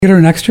Get her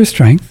an extra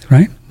strength,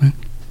 right?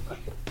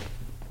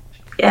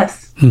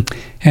 Yes.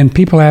 And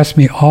people ask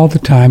me all the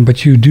time,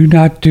 but you do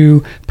not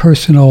do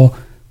personal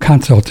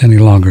consults any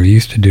longer. You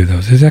used to do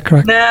those. Is that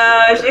correct?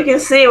 No, as you can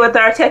see with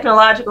our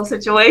technological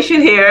situation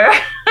here.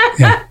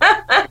 Yeah.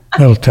 A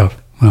little tough.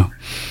 Wow.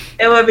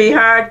 It would be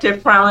hard to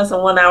promise a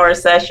 1 hour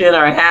session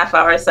or a half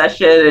hour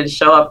session and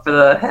show up for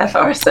the half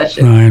hour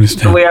session. No, I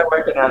understand. So we are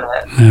working on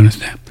that. I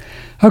understand.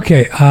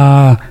 Okay.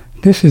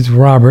 This is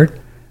Robert.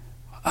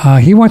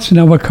 He wants to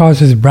know what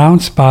causes brown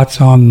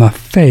spots on the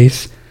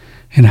face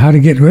and how to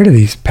get rid of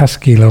these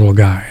pesky little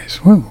guys.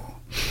 Whoa.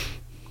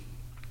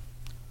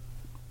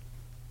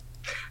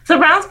 So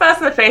brown spots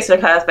in the face are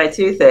caused by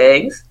two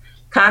things.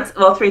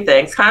 Three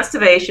things.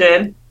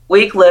 Constipation,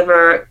 weak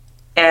liver,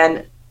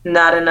 and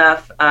not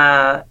enough,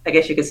 I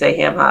guess you could say,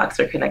 ham hocks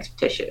or connective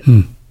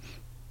tissue.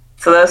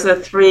 So those are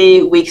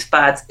three weak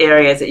spots,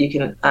 areas that you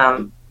can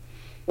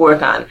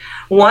work on.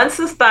 Once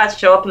the spots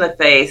show up in the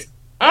face,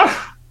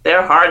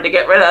 they're hard to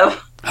get rid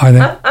of. Are they?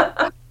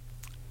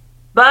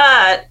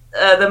 But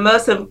the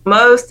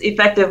most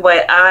effective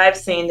way I've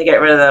seen to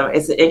get rid of them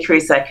is to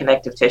increase that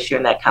connective tissue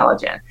and that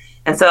collagen.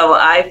 And so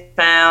I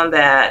found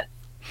that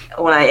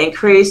when I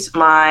increased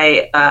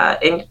my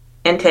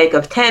intake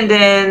of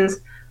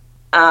tendons,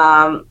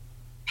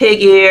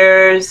 pig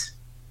ears,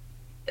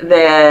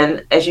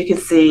 then as you can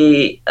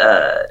see,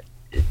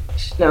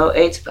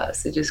 age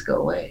spots, they just go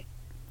away.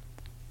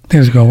 They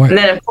just go away. And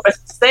then, of course,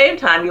 at the same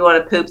time, you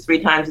want to poop 3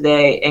 times a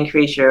day,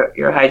 increase your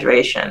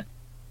hydration.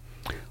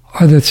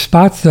 Are the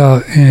spots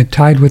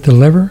tied with the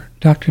liver,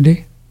 Dr.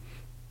 D?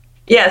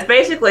 Yes,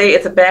 basically,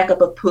 it's a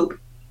backup of poop,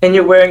 and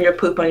you're wearing your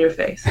poop on your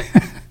face.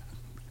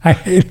 I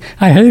hate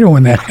it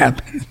when that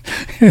happens.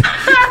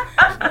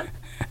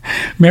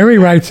 Mary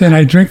writes in,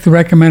 I drink the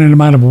recommended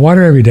amount of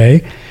water every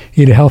day,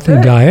 eat a healthy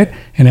diet,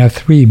 and have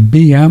 3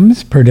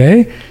 BMs per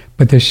day,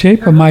 but the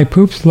shape of my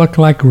poops look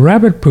like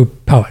rabbit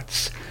poop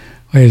pellets.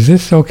 Is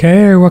this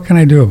okay, or what can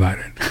I do about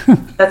it?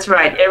 That's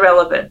right.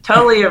 Irrelevant.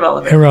 Totally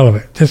irrelevant.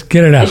 Irrelevant. Just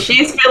get it out. If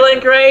she's feeling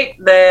great,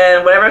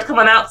 then whatever's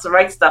coming out is the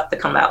right stuff to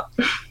come out.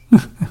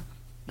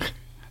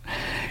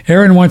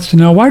 Aaron wants to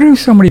know, why do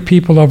so many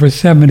people over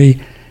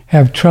 70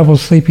 have trouble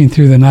sleeping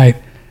through the night?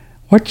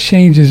 What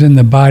changes in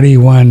the body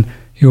when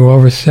you're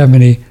over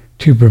 70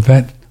 to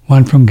prevent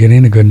one from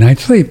getting a good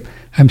night's sleep?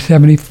 I'm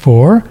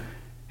 74.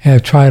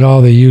 Have tried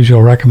all the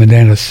usual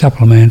recommended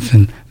supplements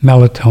and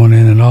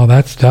melatonin and all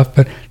that stuff,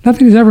 but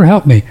nothing has ever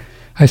helped me.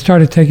 I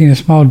started taking a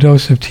small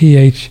dose of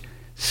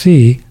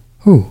THC,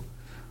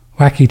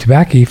 wacky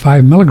tobacco,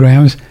 5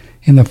 milligrams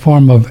in the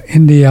form of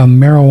India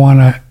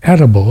marijuana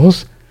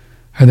edibles.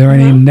 Are there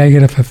any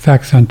negative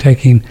effects on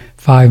taking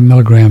 5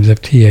 milligrams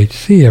of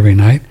THC every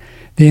night?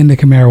 The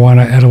indica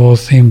marijuana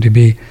edibles seem to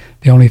be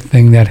the only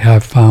thing that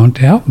have found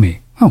to help me.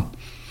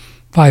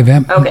 5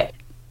 Okay.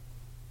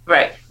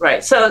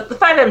 Right. So the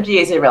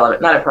 5-MG is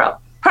irrelevant, not a problem.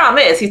 Problem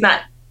is, he's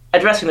not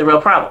addressing the real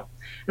problem.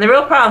 And the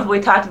real problem we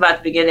talked about at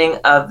the beginning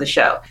of the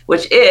show,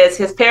 which is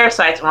his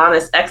parasites are on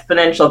this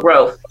exponential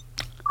growth,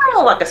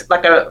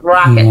 like a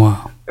rocket.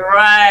 Wow.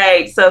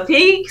 Right. So if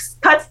he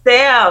cuts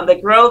down the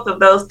growth of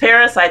those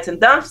parasites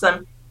and dumps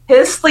them,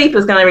 his sleep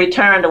is going to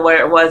return to where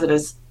it was in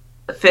his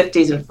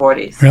 50s and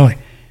 40s. Really?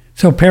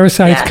 So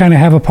parasites kind of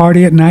have a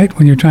party at night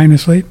when you're trying to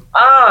sleep?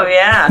 Oh,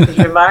 yeah, because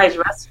your body's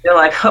resting. You're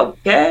like,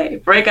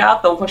 okay, break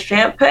out the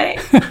champagne.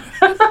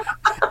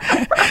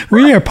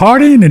 We are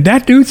partying at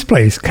that dude's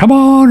place. Come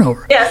on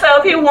over. Yeah, so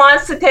if he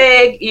wants to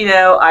take,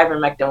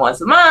 ivermectin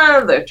once a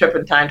month or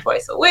turpentine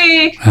twice a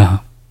week,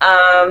 again,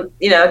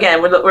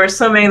 we're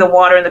assuming the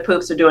water and the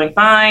poops are doing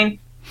fine,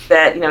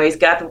 that, he's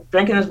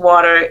drinking his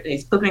water,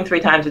 he's pooping 3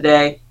 times a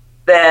day,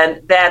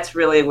 then that's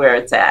really where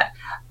it's at.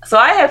 So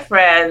I have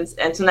friends,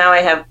 and so now I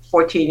have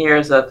 14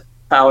 years of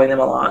following them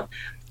along,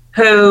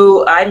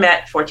 who I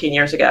met 14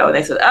 years ago, and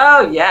they said,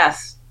 oh,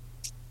 yes,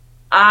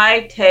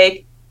 I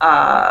take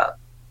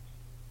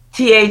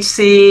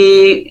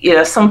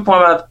THC, some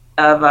form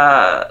of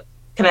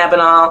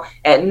cannabinol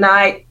at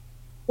night,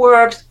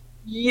 works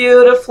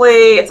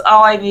beautifully, it's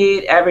all I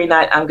need every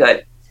night, I'm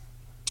good.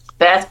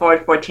 Fast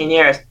forward 14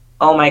 years,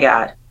 oh my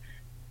God,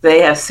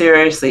 they have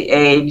seriously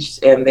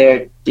aged, and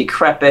they're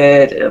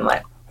decrepit, and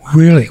like,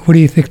 really? What do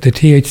you think, the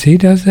THC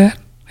does that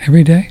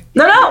every day?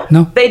 No.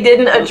 They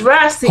didn't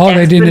address the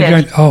they didn't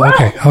address. Oh,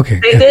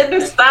 okay. They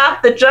didn't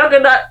stop the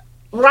juggernaut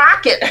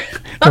rocket.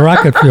 The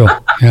rocket fuel,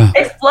 yeah.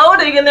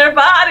 Exploding in their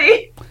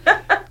body.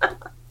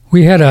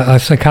 We had a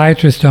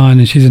psychiatrist on,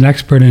 and she's an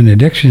expert in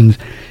addictions,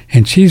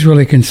 and she's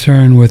really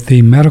concerned with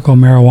the medical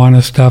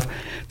marijuana stuff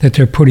that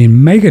they're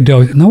putting mega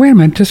doses. No, wait a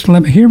minute, just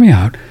hear me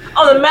out.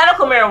 Oh, the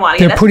medical marijuana.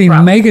 They're putting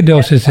mega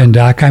doses in,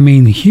 Doc. I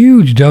mean,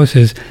 huge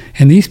doses,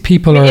 and these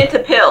people are into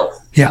pills.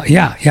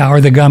 Yeah,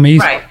 or the gummies.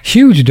 Right.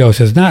 Huge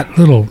doses, not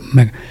little.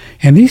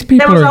 And these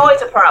people That was always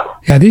a problem.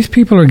 Yeah, these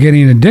people are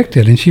getting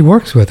addicted, and she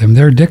works with them.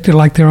 They're addicted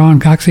like they're on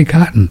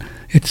Oxycontin.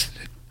 It's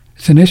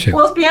an issue.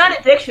 Well, it's beyond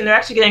addiction. They're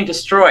actually getting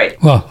destroyed.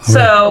 Well,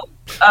 so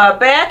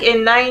back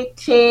in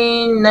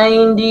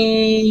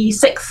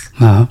 1996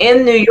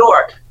 in New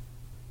York,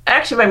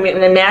 actually, I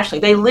mean, nationally,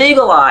 they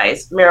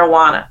legalized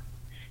marijuana.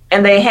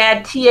 And they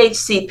had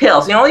THC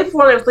pills. The only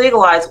form that was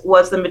legalized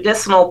was the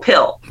medicinal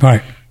pill.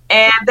 Right.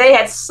 And they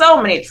had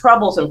so many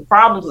troubles and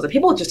problems with it.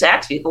 People just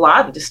actually, a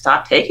lot of them just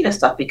stopped taking this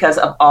stuff because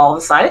of all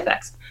the side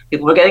effects.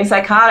 People were getting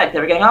psychotic. They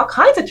were getting all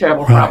kinds of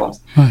terrible problems.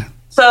 Right.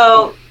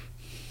 So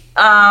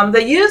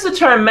they use the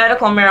term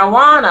medical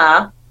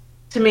marijuana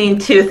to mean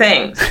two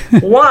things.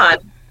 One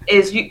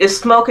is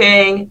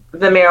smoking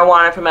the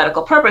marijuana for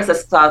medical purpose.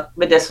 That's called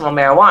medicinal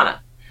marijuana.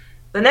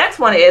 The next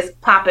one is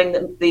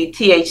popping the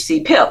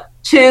THC pill.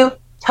 Two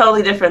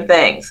totally different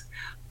things.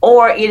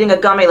 Or eating a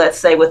gummy, let's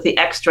say, with the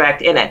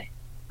extract in it.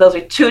 Those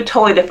are two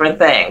totally different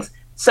things.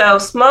 So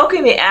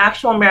smoking the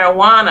actual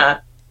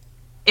marijuana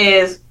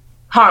is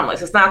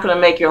harmless. It's not going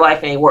to make your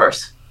life any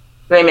worse.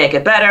 It may make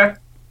it better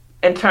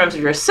in terms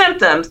of your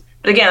symptoms.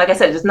 But again, like I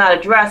said, it does not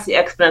address the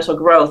exponential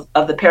growth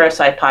of the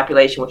parasite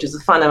population, which is the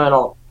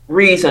fundamental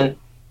reason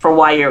for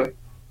why you're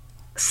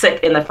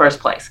sick in the first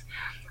place.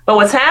 But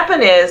what's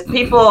happened is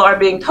people are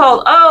being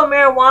told, oh,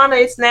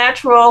 marijuana, it's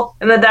natural.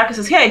 And the doctor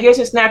says, hey, here's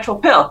this natural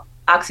pill.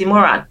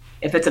 Oxymoron.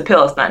 If it's a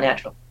pill, it's not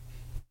natural.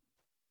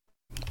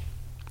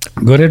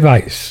 Good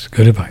advice.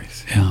 Good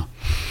advice. Yeah.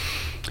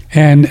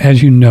 And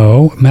as you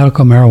know,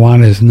 medical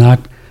marijuana is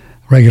not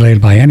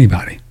regulated by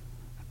anybody.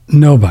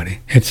 Nobody.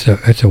 It's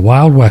a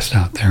wild west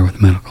out there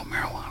with medical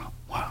marijuana.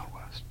 Wild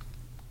west.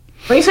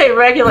 When you say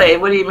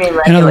regulated, what do you mean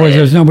regulated? In other words,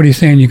 there's nobody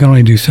saying you can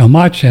only do so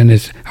much, and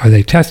are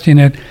they testing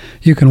it?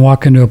 You can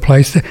walk into a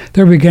place.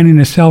 They're beginning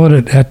to sell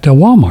it at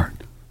Walmart,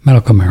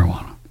 medical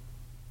marijuana.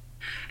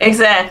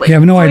 Exactly. You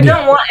have no idea. We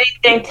don't want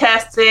anything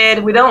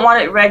tested. We don't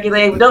want it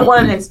regulated. We don't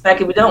want it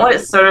inspected. We don't want it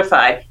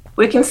certified.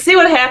 We can see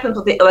what happens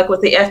with the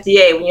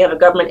FDA when you have a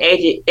government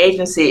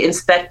agency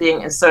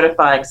inspecting and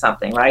certifying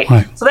something, right?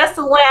 So that's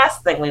the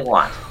last thing we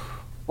want.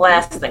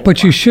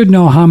 But you should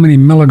know how many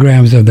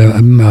milligrams of the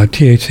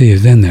THC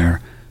is in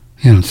there,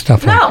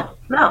 stuff like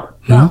that.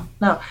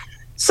 No.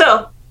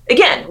 So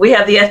again, we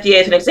have the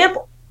FDA as an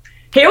example.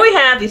 Here we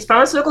have these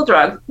pharmaceutical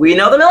drugs. We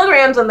know the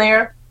milligrams in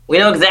there. We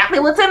know exactly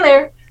what's in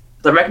there.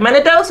 The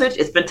recommended dosage,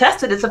 it's been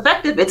tested, it's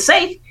effective, it's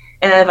safe,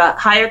 and have a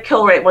higher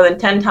kill rate, more than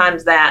 10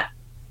 times that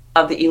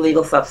of the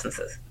illegal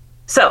substances.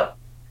 So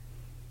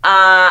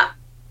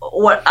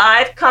what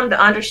I've come to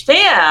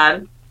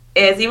understand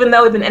is, even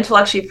though we've been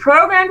intellectually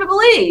programmed to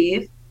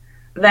believe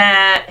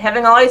that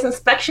having all these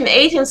inspection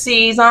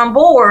agencies on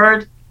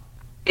board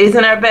is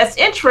in our best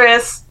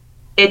interest,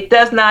 it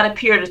does not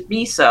appear to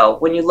be so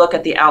when you look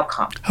at the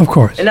outcome. Of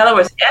course. In other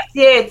words,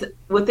 FDA,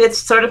 with its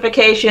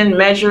certification,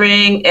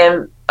 measuring,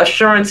 and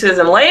assurances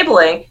and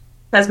labeling,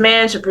 has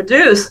managed to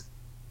produce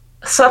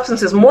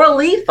substances more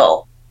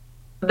lethal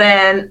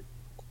than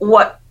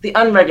what the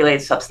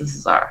unregulated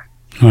substances are.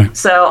 Right.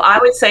 So I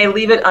would say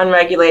leave it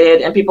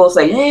unregulated, and people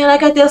say, man, I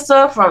got this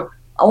stuff from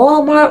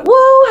Walmart.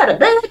 Woo, had a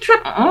bad trip.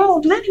 I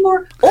don't do that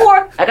anymore.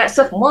 Or I got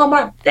stuff from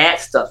Walmart.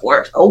 That stuff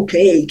works.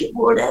 Okay, get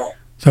more of that.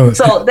 So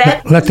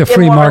let the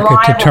free market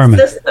determine.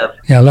 System.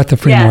 Yeah, let the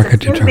free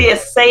market determine. It's going to be a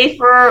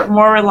safer,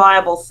 more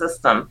reliable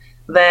system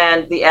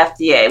than the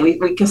FDA.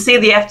 We can see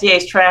the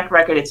FDA's track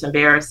record. It's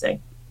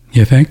embarrassing.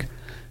 You think?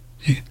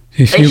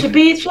 They should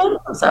be ashamed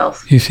of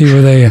themselves. You see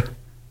where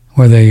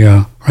they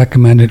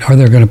recommended, or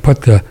they're going to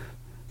put the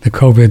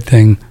COVID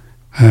thing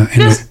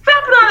just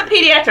drop it on the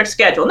pediatric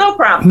schedule. No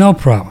problem. No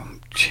problem.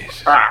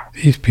 Jesus.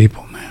 These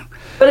people, man.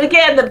 But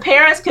again, the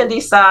parents can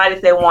decide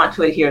if they want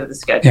to adhere to the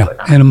schedule or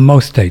not. And in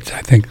most states,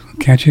 I think.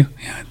 Can't you?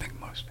 Yeah, I think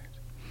most states.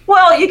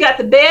 Well, you got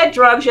the bad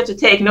drugs you have to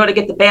take in order to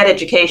get the bad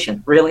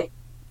education. Really?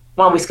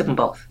 Why don't we skip them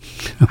both?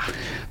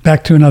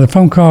 Back to another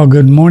phone call.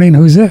 Good morning.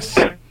 Who's this?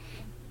 Is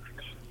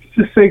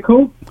this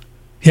Sekou?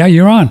 Yeah,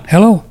 you're on.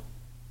 Hello.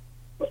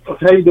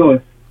 How you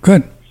doing?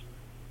 Good.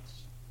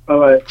 All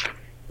right.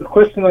 The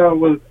question I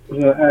was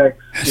going to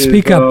ask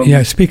Speak up.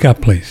 Speak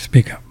up, please.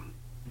 Speak up.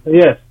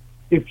 Yes.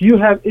 If you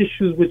have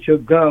issues with your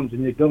gums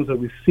and your gums are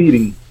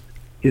receding,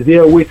 is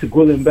there a way to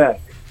grow them back?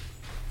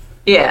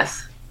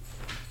 Yes.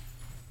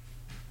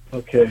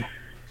 Okay.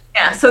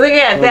 Yeah, so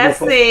again, that's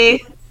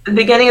the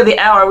beginning of the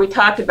hour we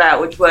talked about,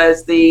 which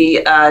was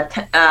the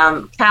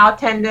cow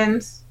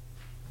tendons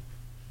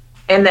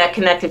and that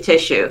connective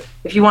tissue.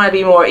 If you want to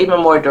be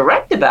even more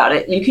direct about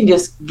it, you can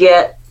just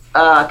get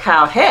a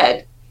cow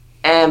head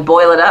and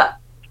boil it up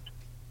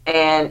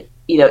and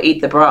eat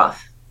the broth.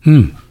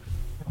 Okay,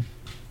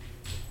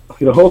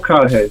 the whole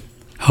cow head.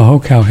 A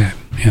whole cow head.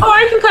 Yeah. Or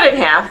you can cut it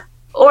in half,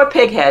 or a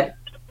pig head.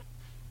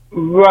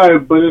 Right,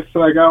 but it's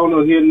like, I don't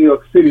know, here in New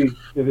York City,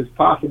 if it's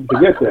possible to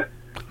get that.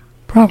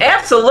 Probably.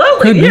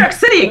 Absolutely. New York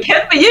City, you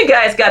kidding me? You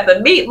guys got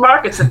the meat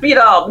markets to beat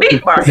all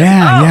meat markets.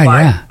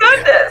 Yeah.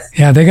 Goodness.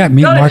 Yeah, they got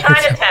meat markets. Go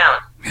to Chinatown.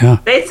 Yeah.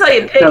 They sell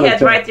you pig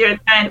heads right there in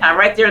Chinatown,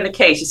 right there in the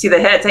case. You see the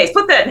heads. Hey,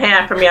 split that in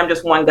half for me. I'm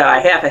just one guy,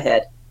 half a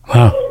head.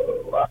 Wow.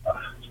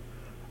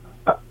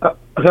 I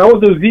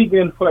was a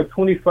vegan for like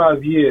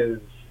 25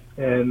 years.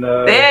 And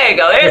there you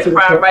go. There's the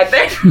problem right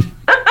there.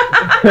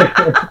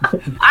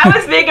 I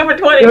was vegan for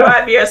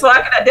 25 years, so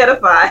I can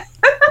identify.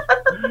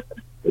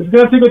 It's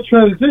going to take a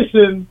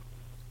transition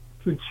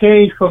to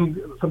change from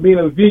being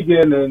a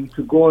vegan and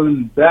to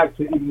going back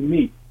to eating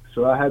meat.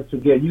 So I had to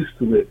get used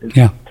to it. It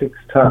takes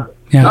time.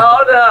 Yeah.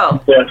 Oh,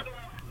 no. Yeah.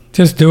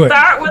 Just do it.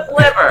 Start with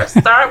liver.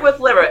 Start with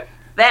liver.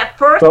 That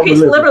first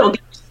piece of liver will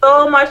give you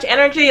so much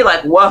energy. You're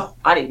like, whoa,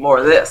 I need more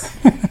of this.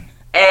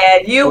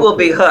 And you will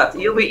be hooked.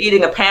 You'll be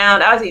eating a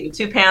pound. I was eating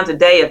 2 pounds a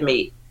day of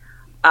meat.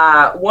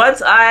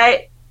 Once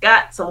I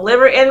got some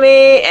liver in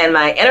me and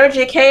my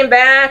energy came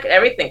back,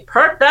 everything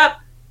perked up,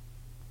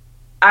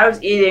 I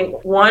was eating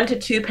 1 to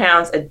 2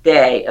 pounds a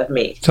day of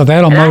meat. So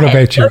that'll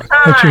motivate you.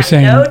 What you're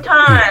saying. No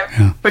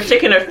time for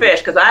chicken or fish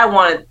because I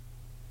wanted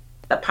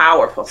the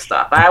powerful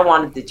stuff. I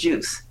wanted the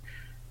juice.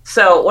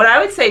 So what I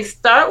would say,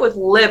 start with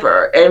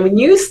liver. And when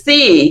you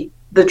see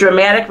the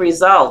dramatic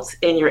results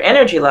in your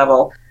energy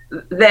level,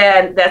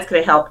 then that's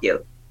going to help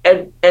you.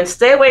 And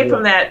stay away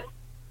from that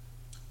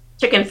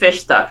chicken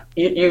fish stuff.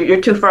 You're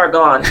too far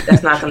gone.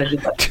 That's not going to do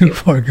that. Too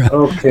far gone.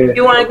 Okay.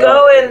 You want to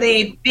go in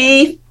the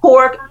beef,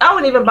 pork. I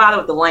wouldn't even bother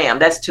with the lamb.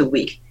 That's too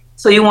weak.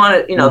 So you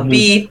want to,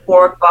 beef,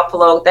 pork,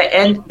 buffalo, that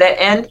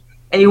end,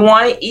 and you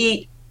want to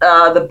eat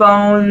the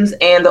bones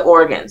and the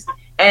organs.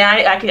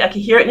 And I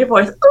can hear it in your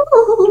voice.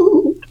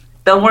 Ooh,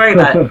 don't worry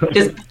about it.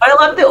 Just boil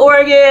up the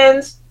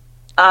organs.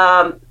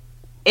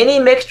 Any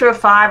mixture of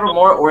 5 or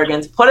more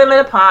organs, put them in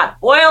a pot,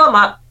 boil them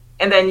up,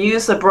 and then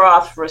use the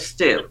broth for a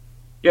stew.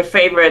 Your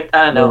favorite,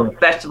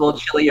 vegetable,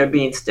 chili, or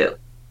bean stew.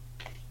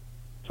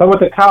 So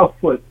about the cow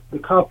foot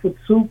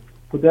soup,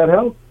 would that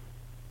help?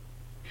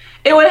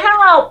 It would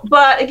help,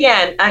 but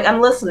again,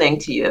 I'm listening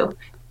to you.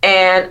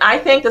 And I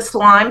think the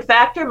slime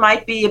factor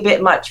might be a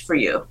bit much for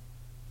you.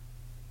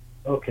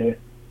 Okay.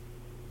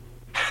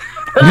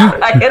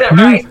 I get it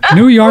right.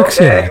 New York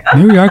City.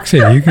 New York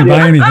City. You can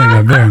buy anything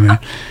up there, man.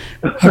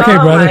 Okay,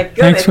 brother.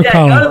 Thanks for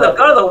calling. Go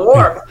to the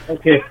wharf.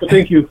 Okay,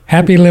 thank you.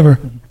 Happy liver.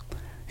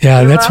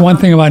 Yeah, that's one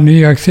thing about New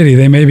York City.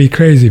 They may be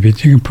crazy,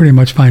 but you can pretty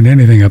much find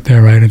anything up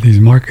there, right, at these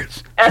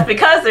markets. That's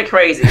because they're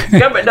crazy. The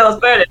government knows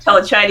better to tell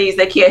the Chinese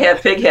they can't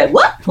have pig head.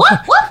 What?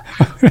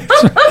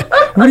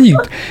 What are you?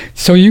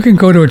 So you can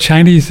go to a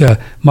Chinese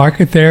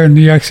market there in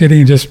New York City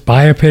and just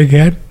buy a pig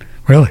head?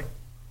 Really?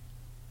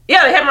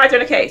 Yeah, they have them right there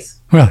in the case.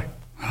 Really?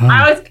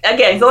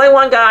 Again, he's only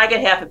one guy. I get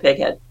half a pig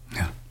head.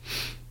 Yeah.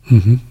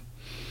 Mm-hmm.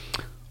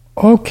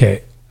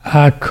 Okay.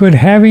 Could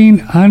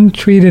having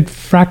untreated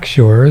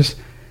fractures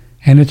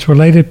and its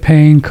related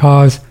pain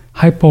cause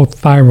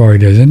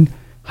hypothyroidism,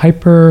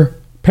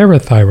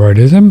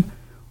 hyperparathyroidism,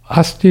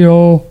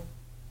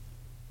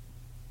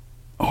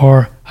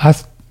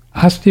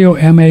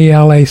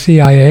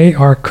 osteomalacia,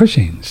 or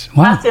Cushing's?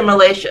 Wow.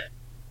 Osteomalacia.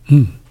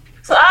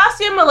 So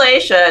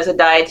osteomalacia is a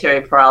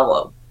dietary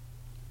problem.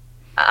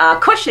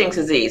 Cushing's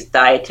disease,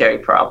 dietary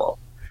problem.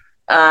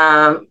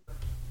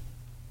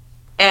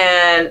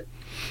 And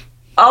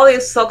all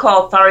these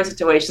so-called thyroid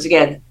situations,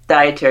 again,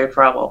 dietary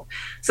problem.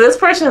 So this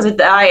person has a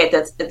diet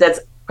that's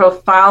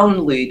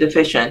profoundly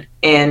deficient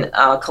in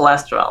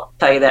cholesterol. I'll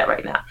tell you that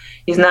right now.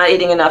 He's not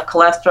eating enough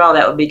cholesterol.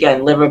 That would be,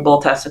 again, liver,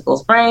 bull,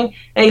 testicles, brain.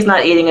 And he's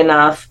not eating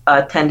enough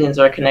tendons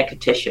or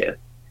connective tissue.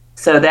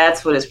 So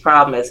that's what his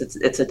problem is.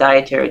 It's a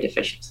dietary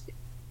deficiency.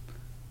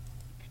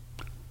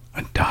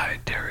 A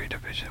dietary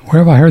deficiency.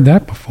 Where have I heard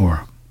that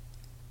before?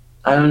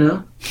 I don't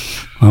know.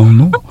 I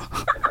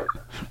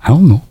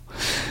don't know.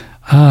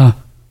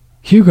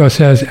 Hugo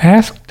says,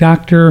 ask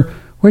doctor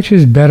which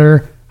is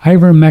better,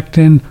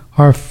 ivermectin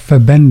or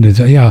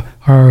fenbendazole. Yeah,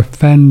 or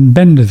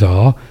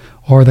fenbendazole,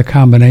 or the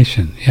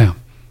combination. Yeah.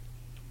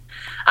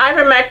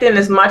 Ivermectin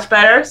is much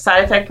better.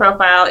 Side effect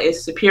profile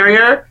is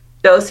superior.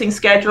 Dosing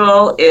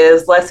schedule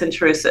is less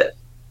intrusive.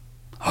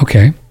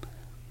 Okay.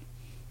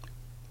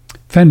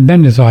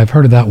 Fenbendazole, I've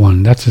heard of that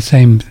one. That's the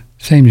same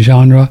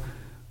genre,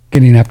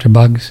 getting after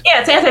bugs. Yeah,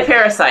 it's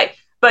anti-parasite.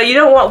 But you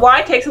don't want,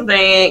 why take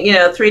something,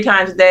 3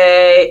 times a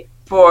day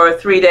for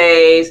 3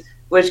 days,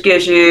 which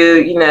gives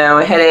you,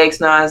 headaches,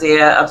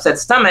 nausea, upset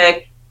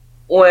stomach,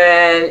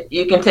 when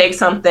you can take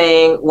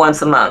something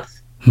once a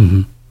month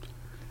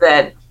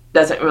that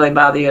doesn't really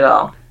bother you at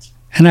all.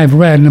 And I've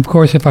read, and of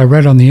course, if I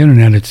read on the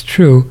internet, it's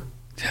true.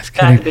 Just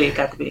kidding.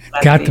 Got to be.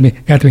 That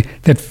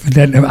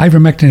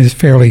ivermectin is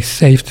fairly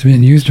safe. It's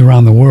been used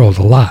around the world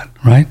a lot,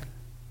 right?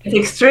 It's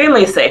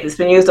extremely safe. It's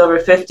been used over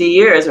 50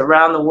 years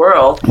around the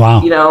world.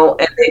 Wow.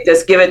 And they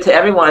just give it to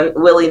everyone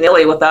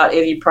willy-nilly without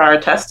any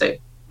prior testing.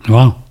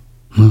 Wow.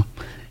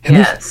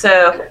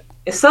 So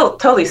it's so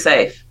totally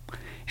safe.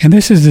 And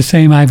this is the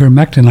same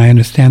ivermectin, I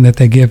understand, that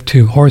they give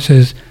to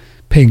horses,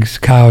 pigs,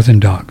 cows,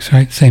 and dogs,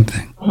 right? Same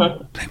thing.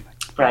 Mm-hmm. Same thing.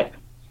 Right.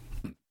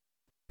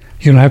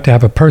 You don't have to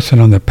have a person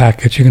on the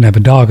package. You can have a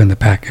dog on the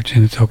package,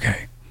 and it's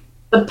okay.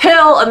 The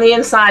pill on the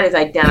inside is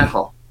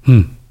identical.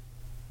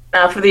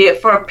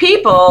 For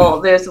people,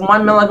 there's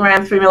 1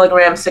 milligram, 3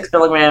 milligram, 6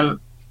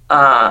 milligram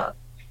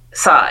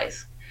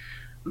size.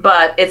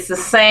 But it's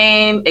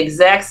the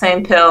exact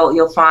same pill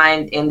you'll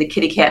find in the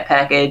kitty cat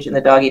package, in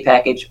the doggy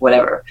package,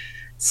 whatever.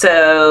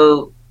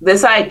 So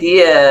this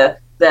idea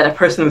that a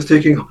person who's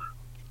taking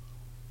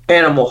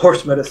animal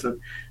horse medicine,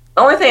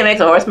 the only thing that makes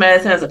a horse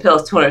medicine is a pill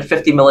is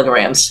 250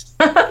 milligrams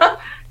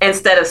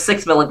instead of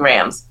 6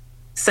 milligrams.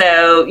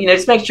 So,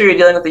 just make sure you're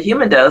dealing with the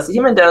human dose. The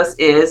human dose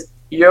is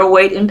your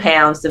weight in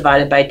pounds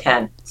divided by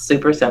 10.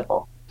 Super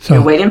simple. So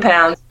your weight in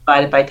pounds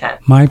divided by 10.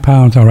 My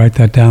pounds, I'll write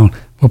that down.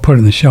 We'll put it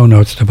in the show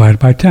notes, divided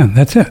by 10.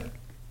 That's it.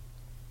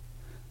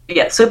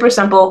 Yeah, super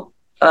simple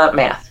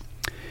math.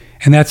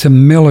 And that's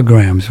in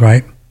milligrams,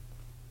 right?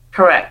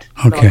 Correct.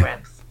 Okay.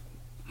 Milligrams.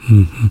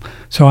 Mm-hmm.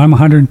 So I'm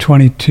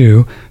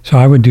 122, so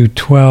I would do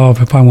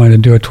 12, if I wanted to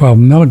do it, 12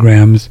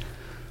 milligrams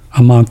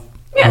a month.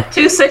 Yeah,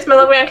 2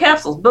 6-milligram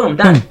capsules. Boom,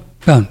 done.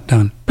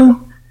 Done.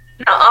 Boom.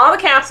 Now, all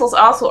the capsules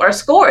also are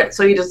scored,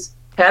 so you just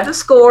have the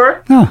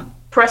score,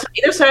 press on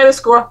either side of the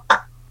score,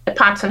 it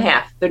pops in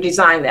half. They're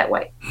designed that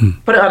way.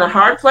 Put it on a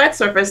hard, flat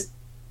surface,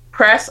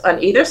 press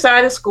on either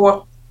side of the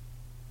score,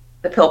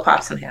 the pill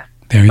pops in half.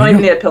 There you go. Don't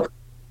even need a pill.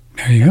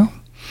 There you go.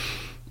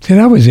 See,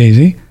 that was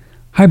easy.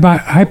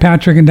 Hi,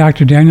 Patrick and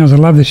Dr. Daniels. I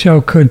love the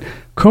show. Could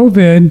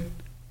COVID,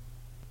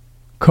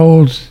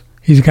 colds,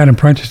 he's got in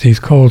parentheses,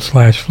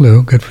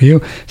 cold/flu, good for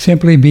you,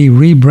 simply be a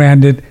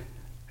rebranded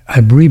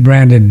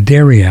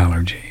dairy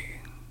allergy?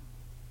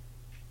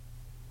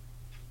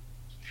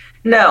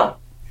 No.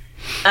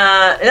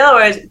 In other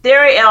words,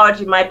 dairy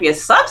allergy might be a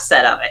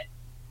subset of it,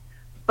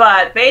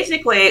 but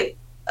basically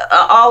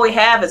all we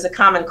have is a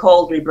common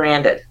cold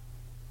rebranded.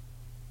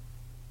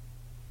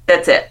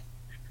 That's it.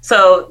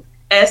 So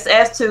as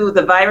to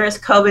the virus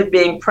COVID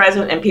being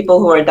present in people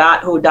who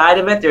died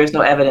of it, there is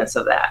no evidence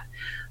of that.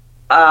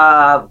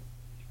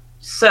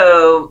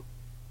 So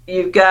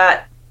you've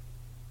got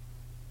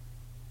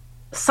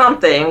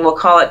something, we'll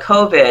call it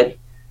COVID.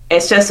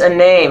 It's just a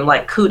name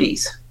like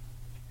cooties.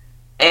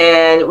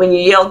 And when you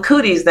yell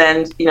cooties,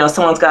 then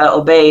someone's got to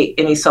obey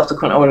any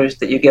subsequent orders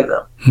that you give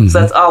them. Mm-hmm. So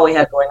that's all we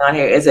have going on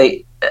here is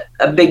a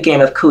big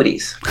game of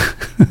cooties.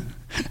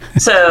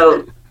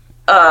 So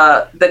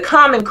the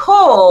common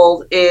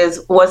cold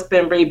is what's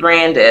been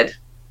rebranded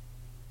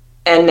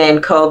and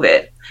named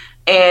COVID.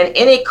 And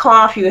any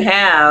cough you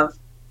have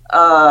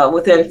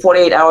within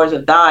 48 hours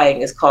of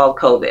dying is called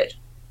COVID.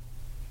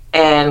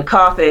 And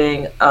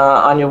coughing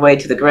on your way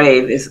to the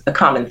grave is a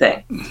common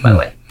thing, by the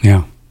way.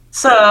 Yeah.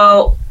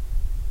 So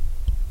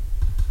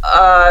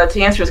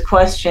to answer his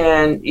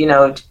question, you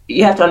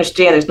have to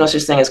understand there's no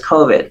such thing as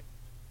COVID.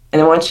 And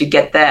then once you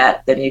get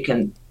that, then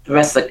the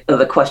rest of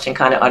the question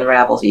kind of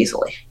unravels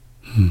easily.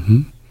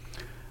 Mm-hmm.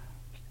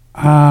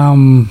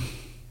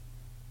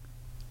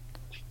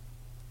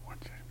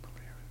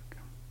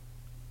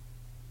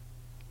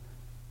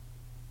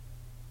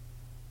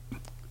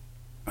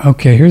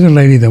 Okay, here's a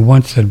lady that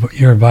once said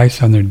your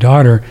advice on their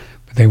daughter,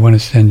 but they want to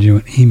send you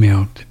an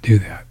email to do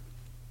that.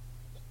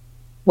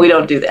 We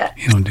don't do that.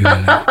 You don't do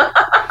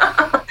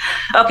that.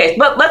 Okay,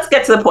 but let's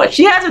get to the point.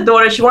 She has a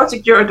daughter. She wants to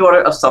cure her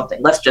daughter of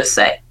something. Let's just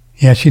say.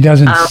 Yeah, she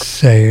doesn't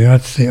say.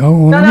 Let's see.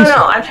 Oh, well,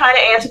 no. I'm trying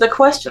to answer the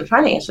question.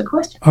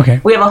 Okay.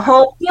 We have a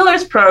home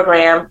healers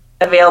program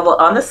available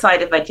on the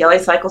site at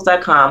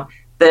vitalitycycles.com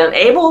that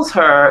enables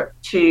her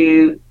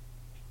to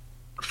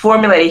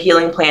formulate a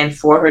healing plan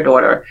for her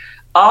daughter.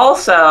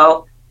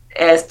 Also,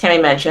 as Tammy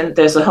mentioned,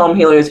 there's a home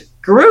healers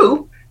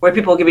group where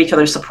people give each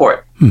other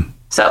support.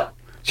 So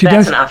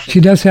that's an option. She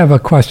does have a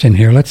question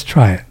here. Let's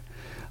try it.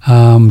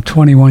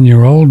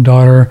 21-year-old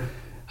daughter,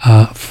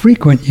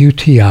 frequent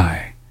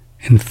UTI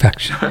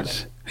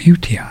infections.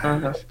 UTI.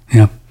 Uh-huh.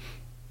 Yeah.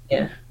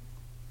 Yeah.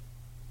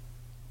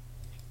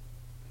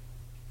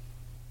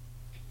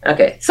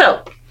 Okay,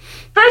 so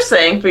first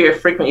thing for your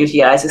frequent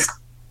UTIs is,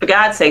 for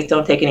God's sake,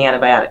 don't take any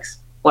antibiotics.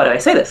 Why do I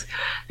say this?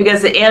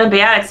 Because the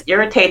antibiotics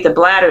irritate the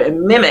bladder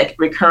and mimic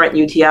recurrent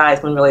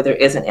UTIs when really there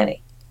isn't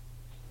any.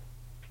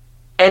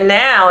 And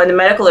now in the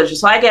medical literature,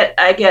 so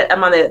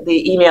I'm on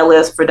the email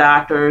list for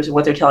doctors and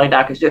what they're telling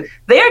doctors to do.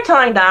 They are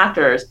telling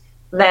doctors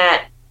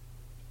that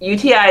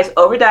UTI is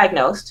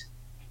overdiagnosed,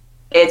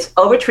 it's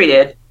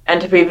overtreated, and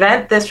to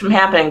prevent this from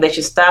happening, they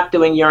should stop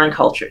doing urine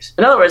cultures.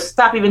 In other words,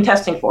 stop even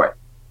testing for it.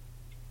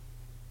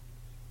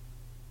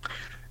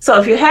 So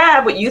if you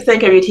have what you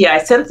think are UTI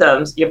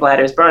symptoms, your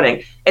bladder is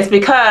burning, it's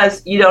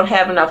because you don't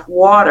have enough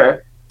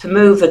water to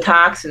move the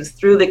toxins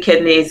through the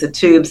kidneys, the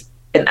tubes,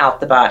 and out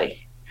the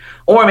body.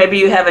 Or maybe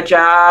you have a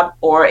job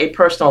or a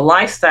personal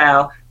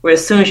lifestyle where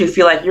as soon as you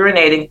feel like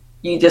urinating,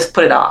 you just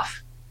put it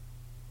off.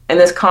 And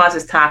this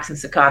causes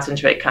toxins to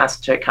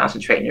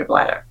concentrate in your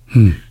bladder.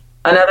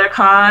 Another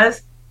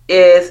cause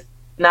is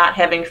not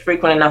having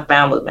frequent enough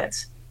bowel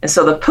movements. And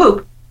so the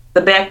poop,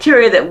 the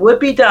bacteria that would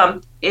be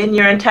dumped in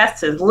your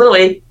intestines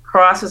literally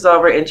crosses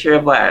over into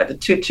your bladder. The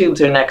two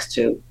tubes are next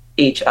to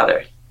each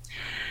other.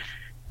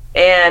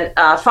 And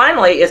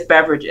finally is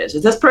beverages.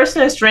 If this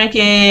person is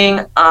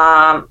drinking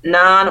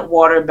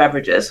non-water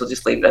beverages, we'll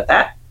just leave it at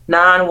that,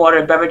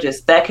 non-water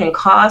beverages, that can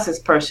cause this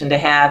person to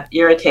have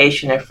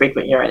irritation and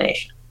frequent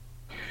urination.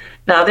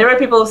 Now, there are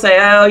people who say,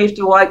 oh, you have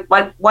to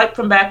wipe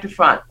from back to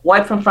front,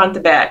 wipe from front to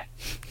back.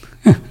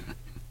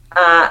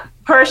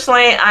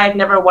 Personally, I've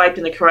never wiped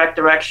in the correct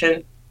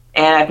direction,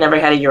 and I've never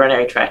had a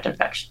urinary tract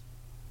infection.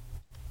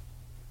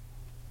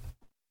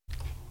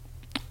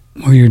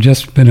 Well, you've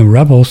just been a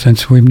rebel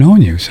since we've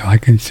known you, so I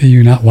can see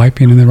you not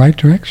wiping in the right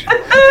direction.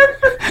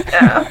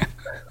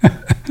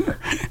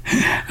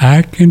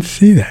 I can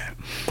see that.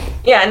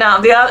 Yeah. Now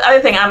the other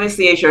thing,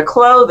 obviously, is your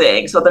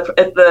clothing. So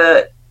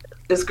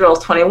this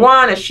girl's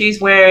 21, if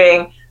she's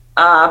wearing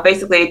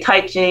basically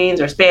tight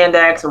jeans or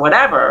spandex or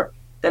whatever,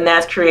 then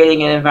that's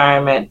creating an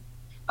environment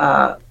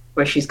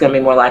where she's going to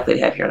be more likely to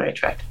have urinary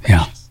tract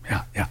infections.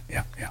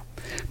 Yeah.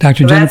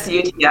 Dr. So that's the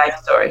UTI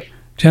story.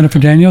 Jennifer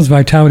Daniels,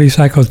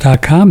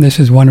 VitalityCycles.com. This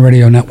is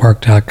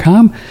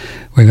OneRadioNetwork.com.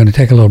 We're going to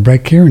take a little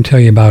break here and tell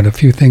you about a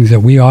few things that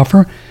we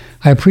offer.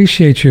 I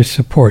appreciate your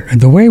support.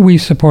 The way we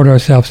support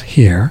ourselves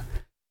here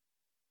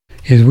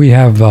is we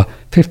have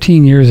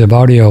 15 years of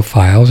audio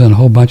files and a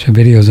whole bunch of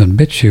videos on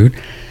BitChute,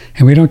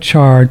 and we don't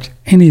charge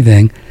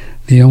anything.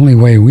 The only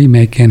way we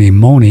make any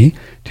money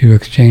to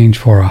exchange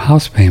for a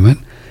house payment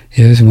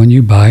is when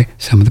you buy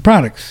some of the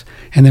products.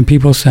 And then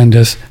people send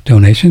us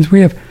donations.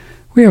 We have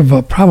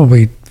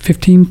probably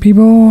 15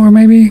 people or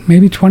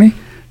maybe 20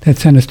 that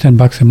send us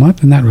 $10 a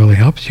month, and that really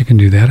helps. You can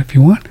do that if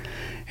you want.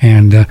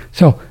 And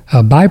so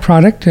buy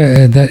product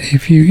that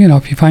if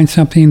you find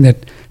something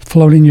that's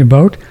floating your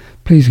boat,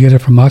 please get it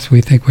from us.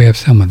 We think we have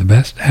some of the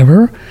best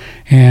ever.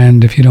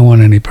 And if you don't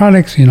want any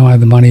products, you don't have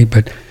the money,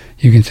 but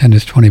you can send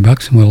us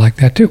 $20 and we'll like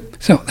that too.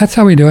 So that's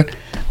how we do it.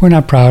 We're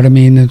not proud. I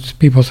mean,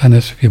 people send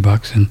us a few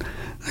bucks and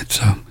it's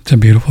a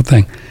beautiful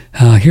thing.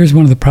 Here's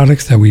one of the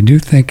products that we do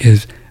think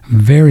is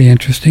very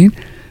interesting.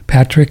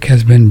 Patrick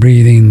has been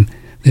breathing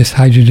this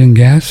hydrogen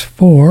gas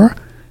for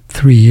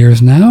 3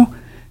 years now,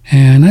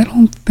 and I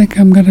don't think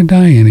I'm going to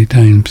die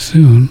anytime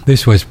soon.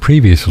 This was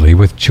previously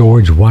with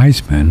George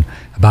Wiseman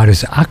about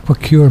his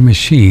AquaCure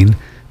machine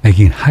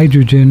making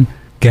hydrogen,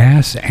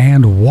 gas,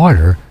 and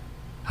water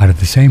out of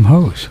the same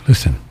hose.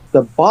 Listen.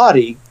 The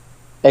body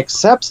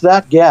accepts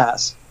that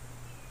gas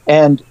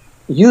and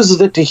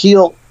uses it to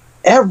heal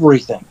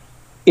everything.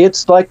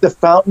 It's like the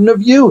fountain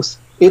of youth.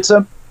 It's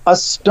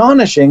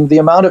astonishing the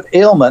amount of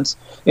ailments.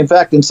 In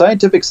fact, in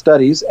scientific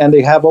studies, and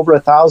they have over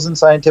 1,000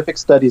 scientific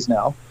studies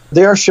now,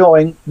 they are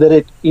showing that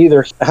it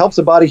either helps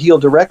the body heal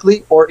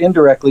directly or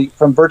indirectly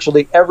from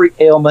virtually every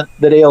ailment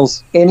that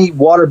ails any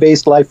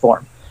water-based life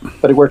form.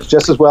 But it works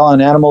just as well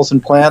on animals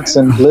and plants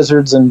and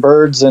lizards and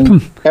birds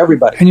and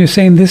everybody. And you're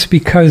saying this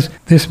because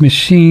this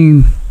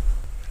machine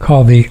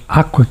called the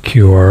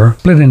AquaCure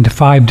split into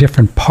 5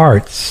 different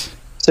parts.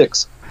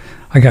 6.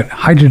 I got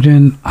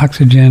hydrogen,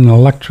 oxygen,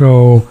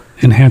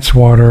 enhanced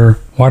water,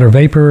 water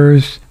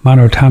vapors,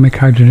 monoatomic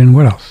hydrogen.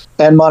 What else?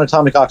 And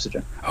monatomic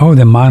oxygen. Oh,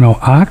 the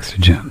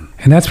mono-oxygen.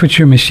 And that's what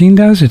your machine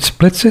does? It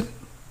splits it?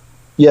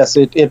 Yes,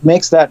 it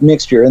makes that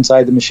mixture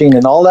inside the machine,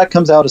 and all that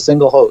comes out a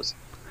single hose,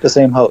 the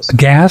same hose. A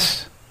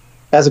gas?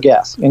 As a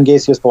gas, in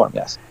gaseous form,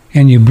 yes.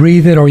 And you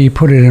breathe it or you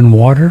put it in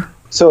water?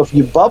 So if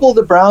you bubble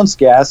the Brown's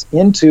gas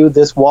into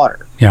this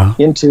water,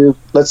 into,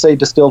 let's say,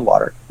 distilled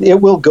water,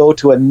 it will go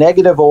to a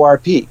negative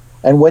ORP.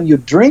 And when you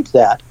drink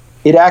that,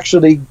 it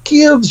actually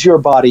gives your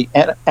body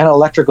an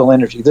electrical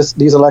energy,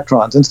 these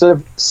electrons. Instead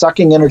of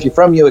sucking energy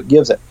from you, it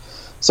gives it.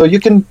 So you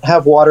can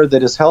have water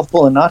that is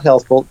healthful and not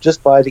healthful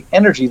just by the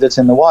energy that's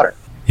in the water.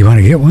 You want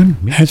to get one?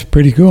 That's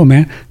pretty cool,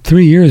 man.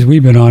 3 years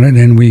we've been on it,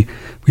 and we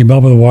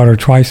bubble the water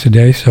twice a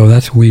day, so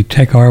that's we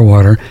take our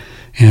water,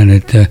 and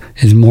it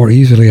is more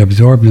easily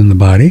absorbed in the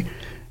body.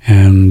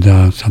 And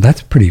so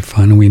that's pretty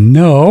fun. And we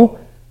know,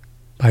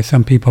 by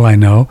some people I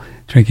know,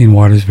 drinking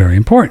water is very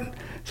important.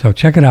 So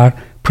check it out.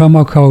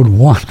 Promo code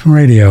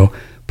OneRadio.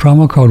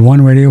 Promo code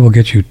OneRadio will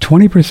get you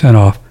 20%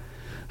 off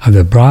of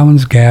the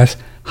Brown's Gas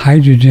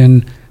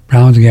Hydrogen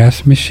Brown's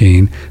Gas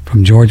machine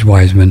from George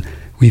Wiseman.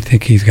 We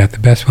think he's got the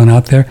best one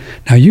out there.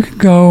 Now you can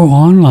go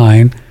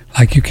online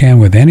like you can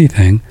with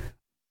anything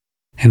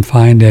and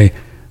find a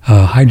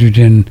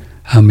hydrogen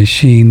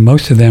machine.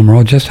 Most of them are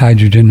all just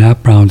hydrogen,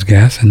 not Brown's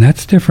Gas, and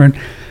that's different.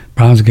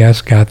 Brown's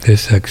Gas got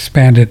this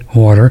expanded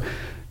water.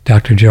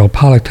 Dr. Gerald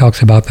Pollack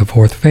talks about the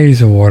 4th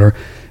phase of water.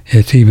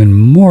 It's even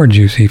more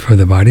juicy for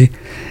the body.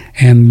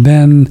 And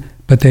then,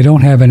 but they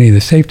don't have any of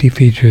the safety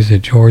features that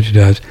George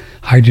does.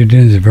 Hydrogen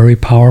is a very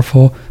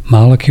powerful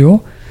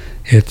molecule.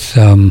 It's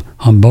on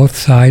both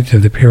sides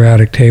of the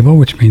periodic table,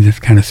 which means it's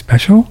kind of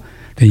special,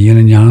 the yin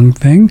and yang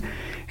thing.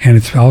 And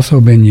it's also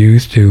been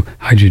used to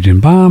hydrogen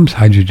bombs,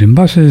 hydrogen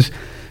buses.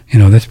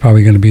 That's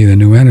probably going to be the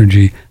new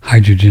energy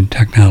hydrogen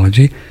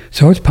technology.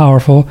 So it's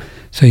powerful.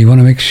 So you want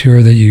to make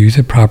sure that you use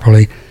it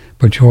properly.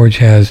 But George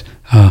has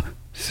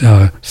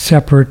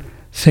separate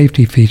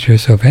safety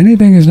features. So if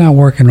anything is not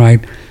working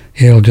right,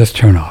 it'll just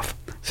turn off.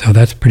 So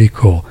that's pretty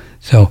cool.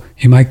 So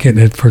you might get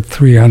it for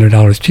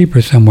 $300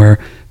 cheaper somewhere.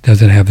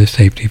 Doesn't have the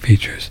safety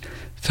features.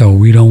 So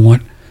we don't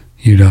want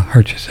you to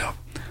hurt yourself.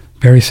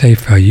 Very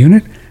safe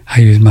unit. I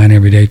use mine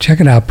every day. Check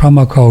it out.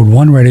 Promo code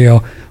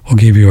OneRadio will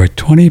give you a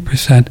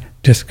 20%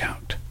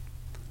 discount.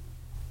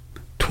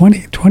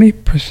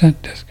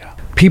 20% discount.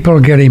 People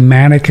are getting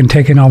manic and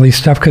taking all these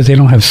stuff because they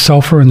don't have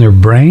sulfur in their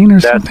brain or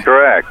something?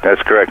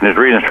 That's correct. And there's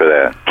reasons for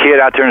that. Kid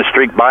out there in the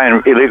street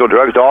buying illegal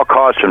drugs, all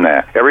caused from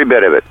that. Every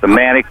bit of it. The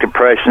manic,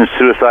 depression,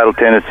 suicidal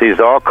tendencies,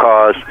 all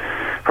caused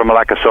from a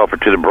lack of sulfur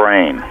to the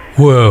brain.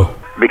 Whoa.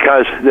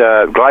 Because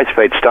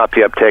glyphosate stopped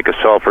the uptake of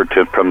sulfur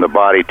from the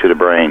body to the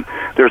brain.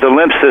 There's a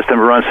lymph system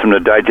that runs from the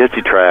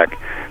digestive tract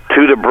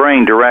to the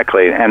brain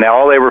directly, and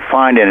all they were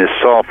finding is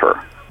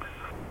sulfur.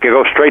 It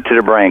go straight to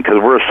the brain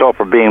because we're a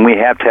sulfur being. We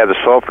have to have the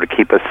sulfur to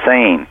keep us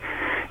sane.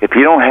 If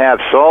you don't have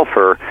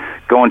sulfur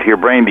going to your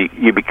brain,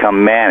 you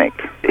become manic.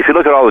 If you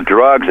look at all the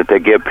drugs that they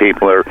give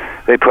people,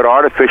 they put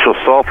artificial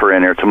sulfur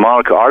in there. It's a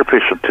molecule,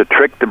 artificial, to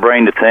trick the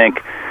brain to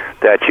think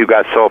that you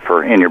got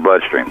sulfur in your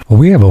bloodstream. Well,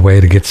 we have a way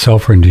to get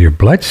sulfur into your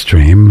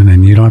bloodstream, and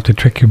then you don't have to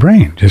trick your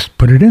brain. Just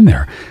put it in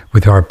there.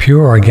 With our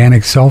pure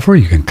organic sulfur,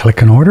 you can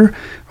click an order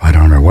right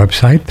on our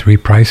website, 3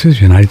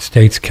 prices, United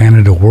States,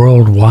 Canada,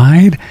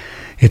 worldwide.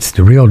 It's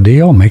the real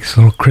deal. Makes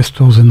little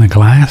crystals in the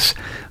glass.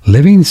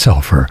 Living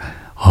sulfur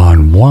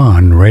on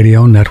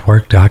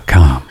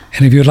OneRadioNetwork.com.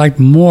 And if you'd like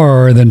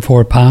more than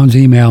 4 pounds,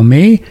 email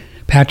me,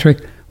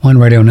 Patrick,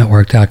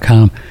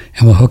 OneRadioNetwork.com,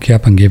 and we'll hook you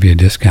up and give you a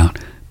discount.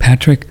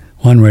 Patrick,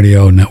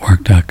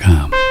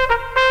 OneRadioNetwork.com.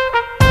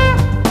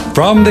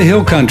 From the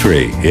Hill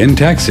Country in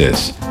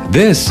Texas,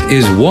 this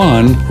is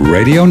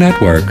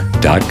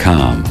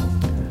OneRadioNetwork.com.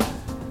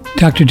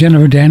 Dr.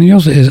 Jennifer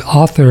Daniels is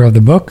author of the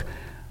book,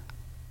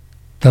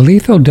 The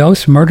Lethal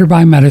Dose, Murder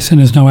by Medicine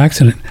is No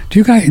Accident. Do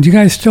you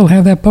guys still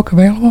have that book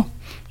available?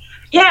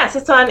 Yes,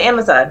 it's on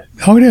Amazon.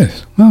 Oh, it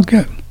is? Well,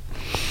 good.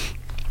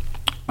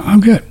 Oh,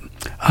 good.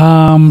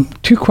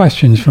 2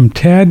 questions from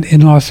Ted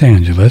in Los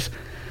Angeles.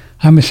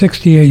 I'm a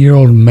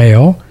 68-year-old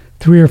male,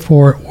 3 or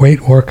 4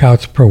 weight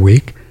workouts per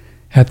week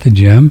at the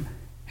gym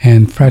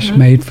and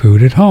fresh-made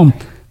food at home.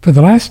 For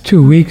the last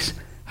 2 weeks,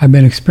 I've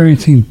been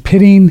experiencing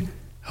pitting,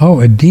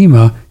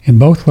 edema in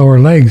both lower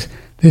legs.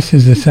 This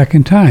is the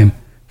second time.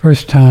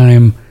 First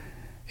time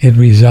it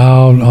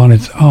resolved on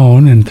its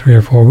own in 3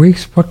 or 4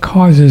 weeks. What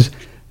causes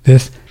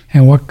this,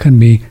 and what can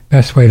be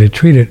best way to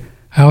treat it?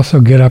 I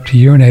also get up to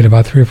urinate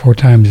about 4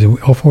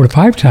 to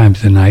 5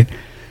 times a night.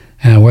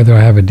 Whether I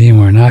have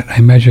edema or not,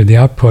 I measured the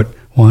output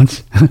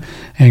once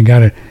and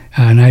got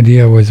an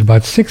idea. It was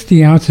about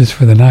 60 ounces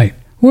for the night.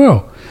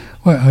 Whoa,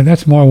 well,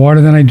 that's more water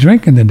than I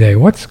drink in the day.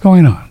 What's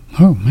going on?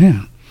 Oh,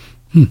 man.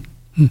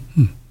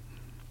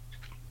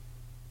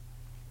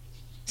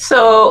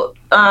 So,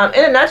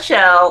 in a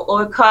nutshell,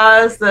 what would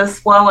cause the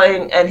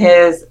swelling in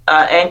his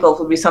ankles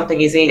would be something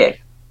he's eating,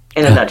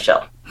 in a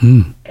nutshell.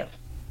 Yeah.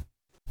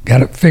 Got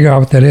to figure out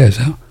what that is,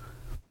 huh?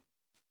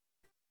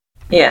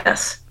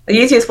 Yes. The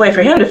easiest way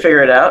for him to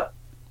figure it out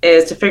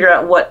is to figure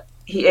out what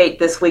he ate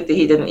this week that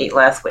he didn't eat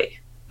last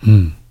week.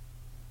 And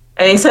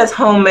he says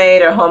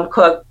homemade or home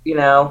cooked,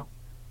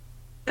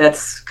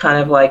 that's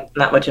kind of like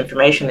not much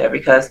information there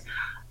because,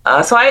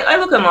 so I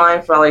look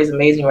online for all these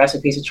amazing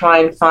recipes to try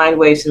and find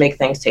ways to make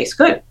things taste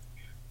good.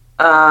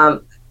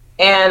 And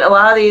a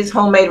lot of these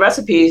homemade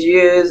recipes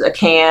use a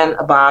can,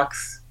 a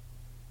box,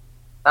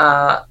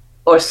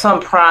 or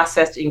some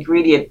processed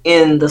ingredient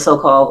in the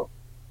so-called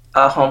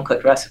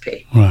home-cooked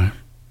recipe. Right.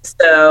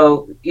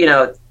 So,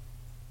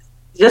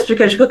 just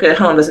because you cook it at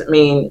home doesn't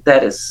mean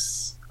that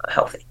it's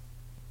healthy.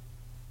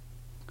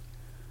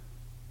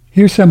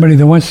 Here's somebody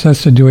that wants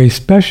us to do a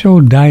special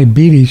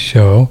diabetes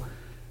show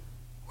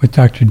with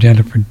Dr.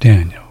 Jennifer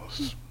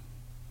Daniels.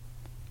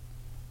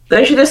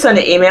 Then you should just send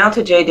an email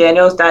to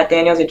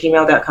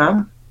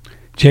jdaniels.daniels@gmail.com.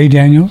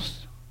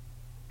 jdaniels?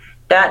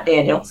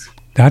 .daniels.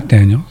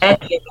 .daniels.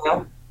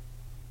 @gmail.com.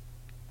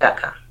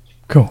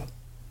 Cool.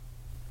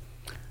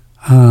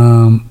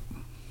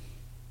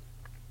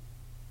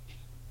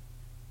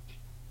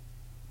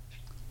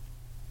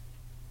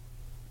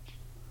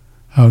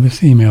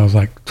 This email is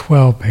like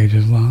 12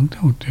 pages long.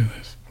 Don't do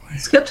this,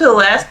 please. Skip to the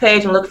last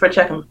page and look for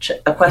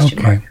a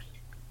question mark.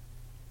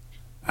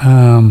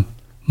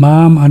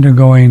 Mom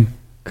undergoing...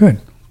 Good.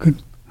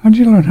 How'd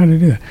you learn how to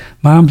do that?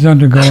 Mom's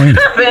undergoing...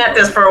 I've been at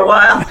this for a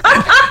while.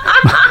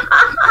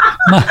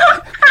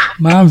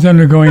 Mom's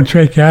undergoing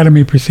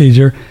tracheotomy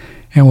procedure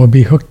and will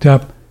be hooked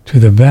up to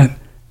the vent.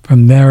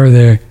 From there,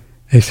 they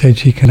said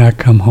she cannot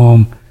come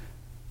home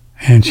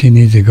and she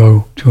needs to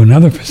go to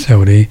another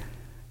facility.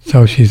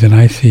 So she's in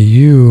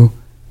ICU.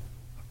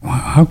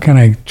 How can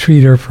I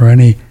treat her for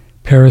any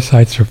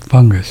parasites or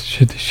fungus?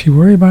 Should she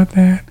worry about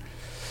that?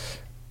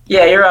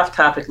 Yeah, you're off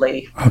topic,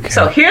 lady. Okay.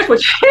 So here's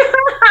what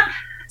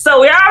So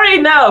we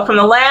already know from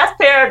the last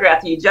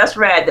paragraph that you just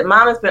read that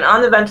mom has been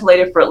on the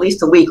ventilator for at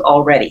least a week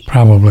already.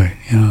 Probably,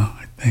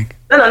 I think.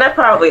 No, not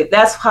probably.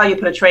 That's how you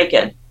put a trach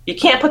in. You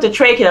can't put the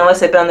trach in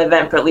unless they've been on the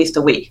vent for at least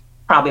a week,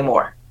 probably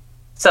more.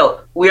 So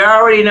we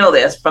already know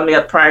this from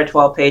the prior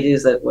 12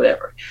 pages of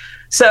whatever.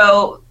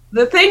 So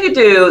the thing to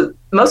do,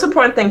 most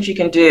important thing she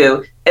can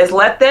do is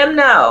let them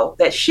know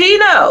that she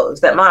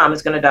knows that mom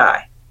is going to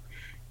die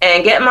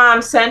and get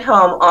mom sent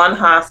home on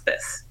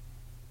hospice.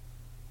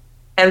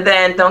 And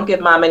then don't give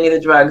mom any of the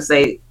drugs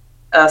they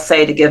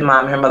say to give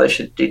mom. Her mother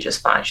should do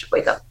just fine. She'd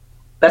wake up.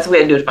 That's what we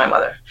had to do with my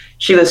mother.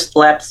 She was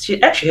lapsed. She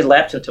actually had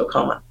lapsed into a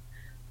coma.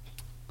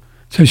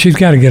 So she's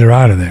got to get her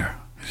out of there.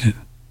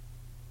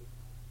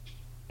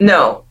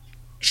 No,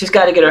 she's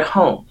got to get her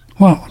home.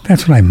 Well,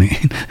 that's what I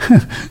mean.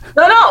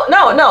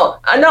 No.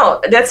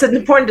 That's an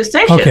important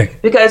distinction. Okay.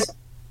 Because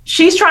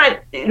she's trying,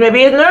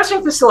 maybe a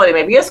nursing facility,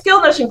 maybe a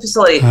skilled nursing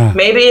facility,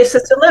 maybe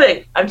assisted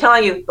living. I'm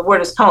telling you, the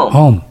word is home.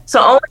 Home.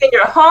 So only in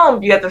your home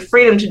do you have the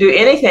freedom to do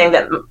anything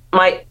that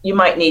you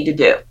might need to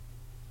do.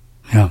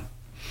 Yeah.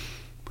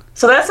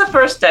 So that's the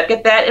first step.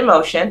 Get that in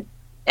motion.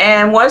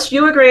 And once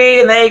you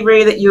agree and they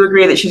agree that you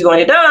agree that she's going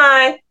to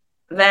die,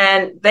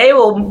 then they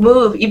will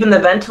move even the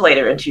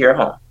ventilator into your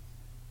home.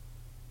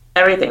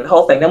 Everything, the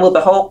whole thing. They'll move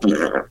the whole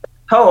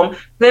home.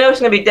 They know she's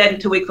going to be dead in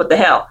 2 weeks. What the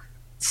hell?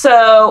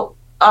 So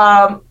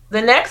the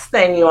next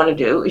thing you want to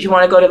do is you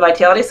want to go to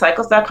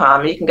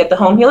vitalitycycles.com and you can get the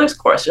Home Healers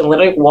course. It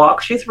literally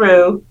walks you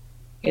through,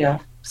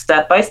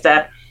 step by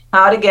step,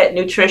 how to get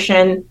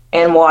nutrition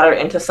and water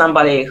into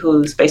somebody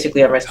who's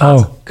basically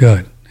unresponsive. Oh,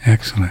 good.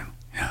 Excellent.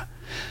 Yeah.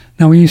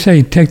 Now, when you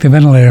say take the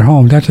ventilator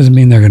home, that doesn't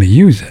mean they're going to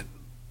use it.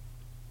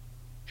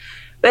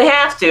 They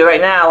have to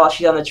right now while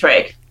she's on the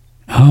trach.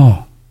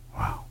 Oh,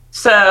 wow.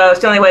 So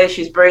it's the only way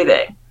she's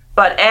breathing.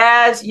 But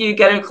as you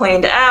get her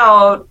cleaned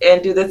out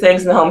and do the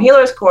things in the Home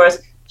Healers course,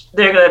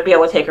 they're going to be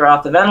able to take her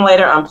off the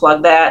ventilator,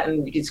 unplug that,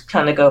 and you just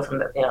kind of go from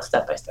the,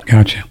 step by step.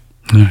 Gotcha.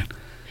 All right.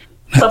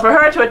 So for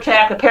her to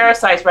attack the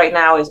parasites right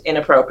now is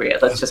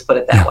inappropriate. Let's just put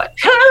it that way.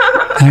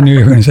 I knew you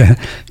were going to say that.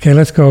 Okay,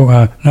 let's go.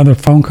 Another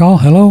phone call.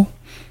 Hello.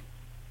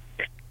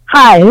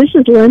 Hi, this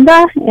is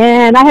Linda,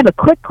 and I have a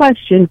quick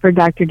question for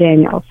Dr.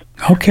 Daniels.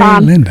 Okay,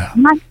 Linda.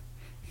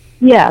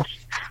 Yes.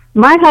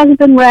 My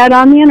husband read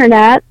on the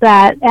internet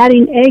that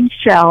adding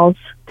eggshells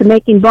to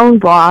making bone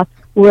broth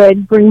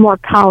would bring more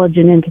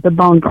collagen into the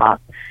bone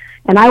broth.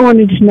 And I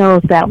wanted to know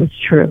if that was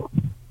true.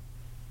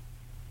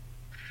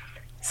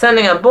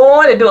 Sending a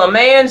boy to do a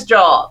man's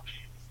job.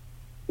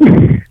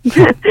 Well,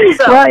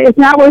 it's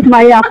not worth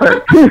my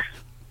effort.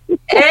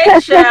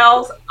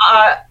 Eggshells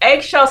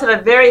have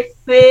a very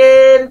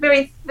thin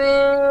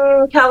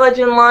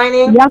collagen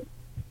lining. Yep.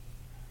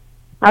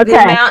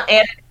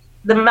 Okay.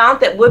 The amount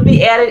that would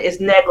be added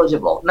is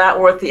negligible, not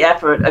worth the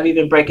effort of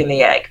even breaking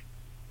the egg.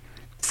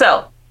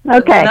 So,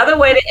 another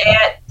way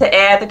to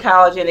add the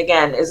collagen,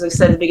 again, as we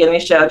said at the beginning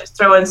of the show, just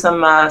throw in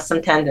some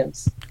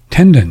tendons.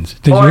 Tendons.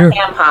 Did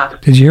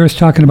you hear us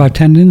talking about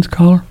tendons,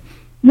 caller?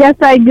 Yes,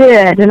 I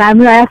did, and I'm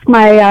going to ask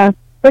my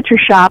butcher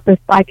shop if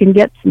I can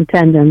get some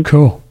tendons.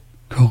 Cool.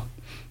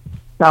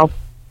 So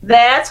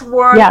that's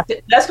worth. Yeah.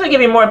 That's going to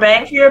give you more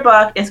bang for your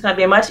buck. It's going to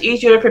be much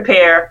easier to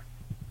prepare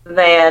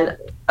than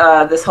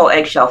this whole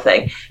eggshell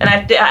thing. And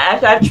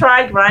I've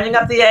tried grinding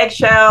up the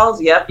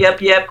eggshells. Yep.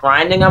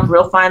 Grinding them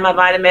real fine, my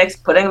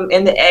Vitamix, putting them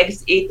in the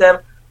eggs to eat them.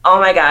 Oh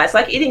my God, it's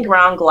like eating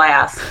ground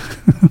glass.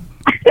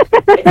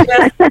 It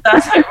just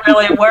doesn't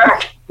really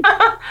work.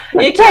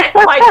 You can't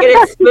quite get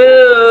it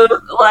smooth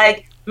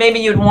like maybe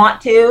you'd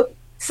want to.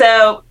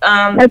 So,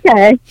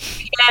 okay.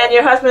 And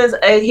your husband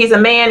he's a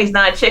man, he's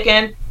not a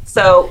chicken.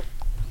 So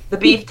the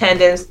beef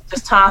tendons,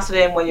 just toss it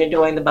in when you're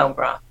doing the bone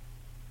broth.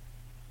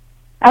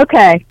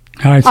 Okay.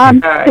 Because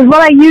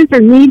what I use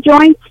are knee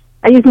joints.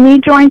 I use knee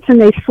joints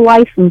and they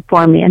slice them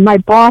for me, and my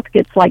broth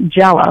gets like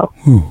Jell-O.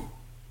 Ooh.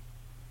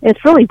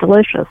 It's really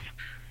delicious.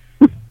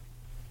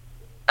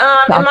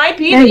 It might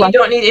be that you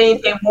don't need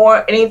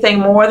anything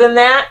more than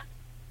that.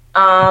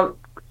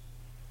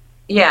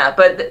 Yeah,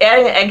 but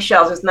adding the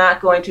eggshells is not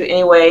going to in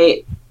any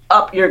way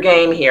up your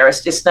game here.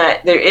 It's just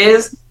not. There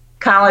is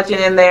collagen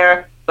in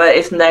there, but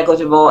it's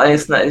negligible and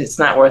it's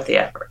not worth the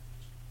effort.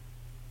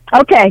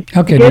 Okay.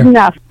 Okay. Good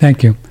enough.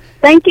 Thank you.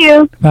 Thank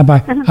you.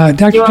 Bye-bye.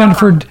 Dr.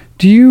 Jennifer,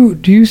 do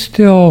you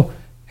still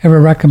ever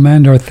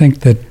recommend or think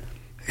that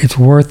it's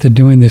worth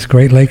doing this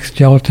Great Lakes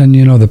gelatin,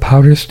 the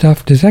powder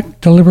stuff? Does that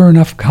deliver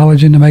enough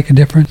collagen to make a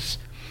difference?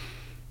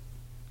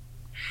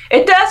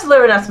 It does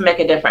deliver enough to make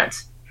a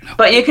difference.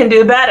 But you can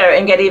do better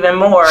and get even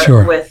more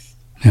with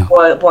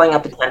blowing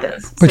up the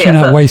tendons. But you're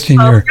not wasting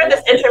your... If you're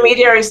this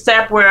intermediary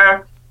step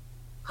where,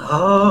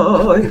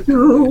 I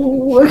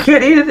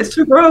can't eat it, it's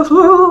too gross,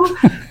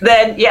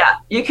 then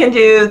you can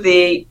do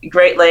the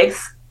Great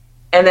Lakes.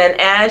 And then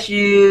as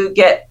you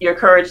get your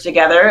courage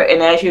together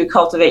and as you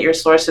cultivate your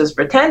sources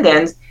for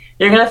tendons,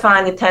 you're going to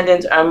find the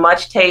tendons are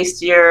much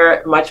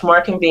tastier, much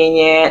more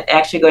convenient,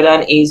 actually go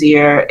down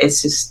easier.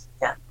 It's just,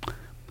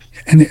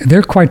 And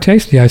they're quite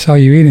tasty. I saw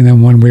you eating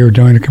them when we were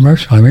doing a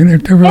commercial. I mean,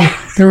 they're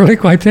really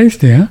quite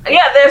tasty, huh?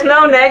 Yeah, there's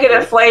no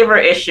negative flavor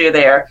issue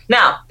there.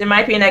 Now, there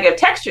might be a negative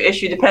texture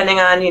issue depending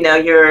on,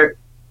 your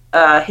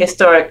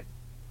historic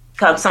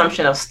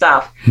consumption of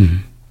stuff. Mm-hmm.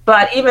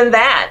 But even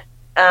that,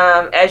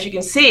 as you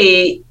can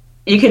see,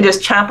 you can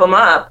just chop them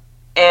up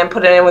and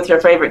put it in with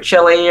your favorite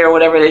chili or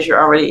whatever it is you're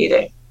already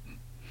eating.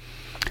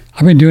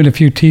 I've been doing a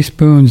few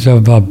teaspoons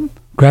of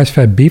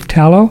grass-fed beef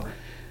tallow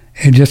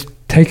and just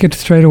take it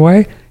straight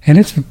away. And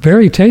it's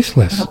very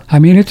tasteless. I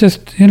mean, it's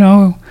just,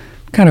 kind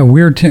of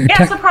weird.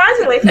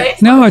 Surprisingly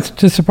tasteless. No, it's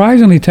just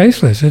surprisingly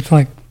tasteless. It's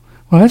like,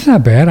 well, that's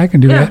not bad. I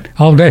can do that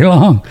all day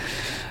long.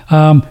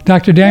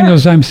 Dr.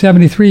 Daniels, I'm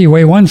 73,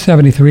 weigh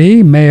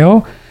 173,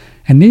 male,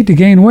 and need to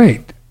gain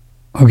weight.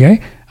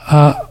 Okay?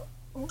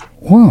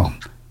 Well,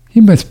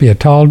 you must be a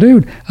tall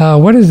dude.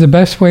 What is the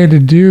best way to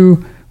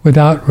do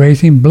without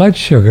raising blood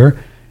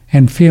sugar?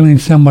 and feeling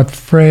somewhat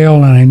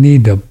frail, and I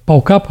need to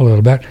bulk up a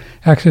little bit,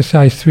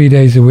 exercise 3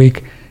 days a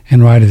week,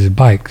 and ride his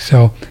bike.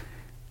 So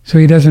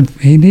he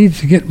needs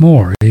to get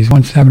more. He's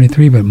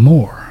 173, but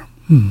more.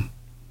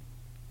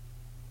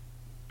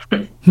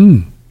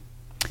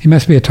 He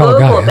must be a tall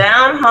guy. Google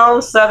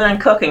down-home Southern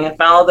cooking and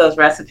follow those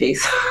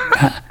recipes.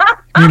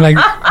 You mean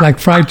like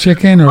fried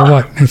chicken or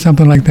what?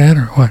 Something like that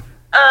or what?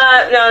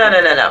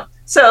 No.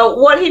 So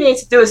what he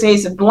needs to do is he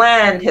needs to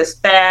blend his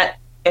fat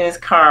and his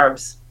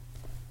carbs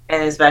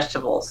and his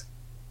vegetables.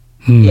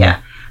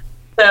 Yeah.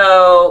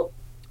 So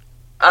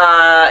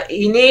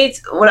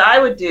what I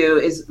would do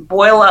is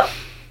boil up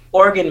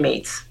organ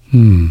meats.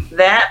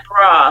 That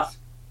broth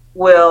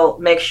will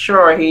make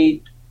sure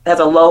he has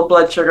a low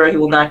blood sugar. He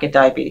will not get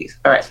diabetes.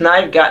 All right. So now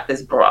you've got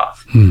this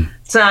broth.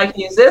 So now you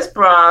can use this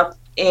broth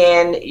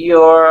in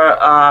your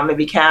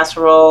maybe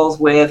casseroles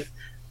with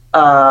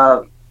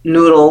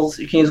noodles.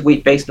 You can use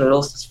wheat-based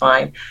noodles. It's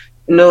fine.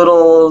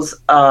 Noodles,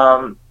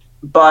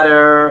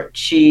 butter,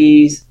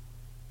 cheese,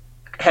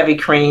 heavy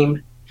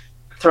cream.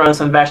 Throw in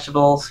some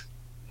vegetables.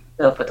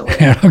 They'll put the weight.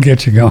 That'll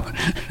get you going.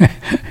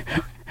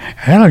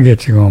 That'll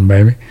get you going,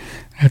 baby.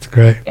 That's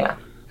great. Yeah.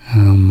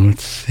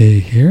 Let's see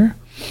here.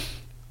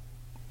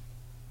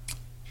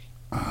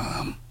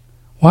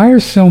 Why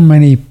are so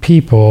many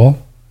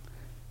people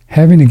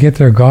having to get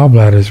their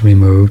gallbladders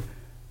removed?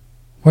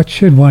 What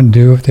should one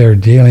do if they're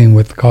dealing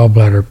with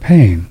gallbladder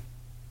pain?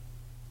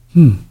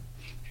 So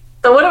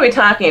what are we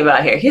talking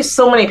about here? Here's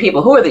so many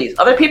people. Who are these?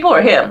 Other people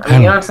or him? You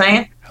know what I'm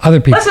saying? Other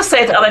people. Let's just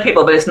say it's other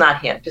people, but it's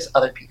not him. Just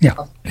other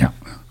people. Yeah.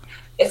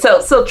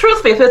 So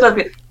truthfully,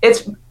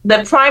 it's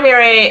the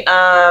primary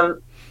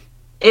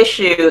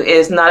issue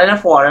is not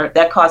enough water.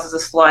 That causes a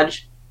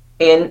sludge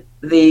in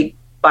the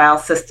bile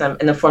system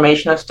and the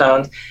formation of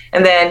stones.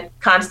 And then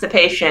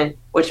constipation,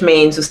 which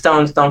means the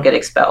stones don't get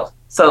expelled.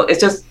 So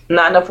it's just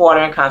not enough water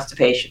and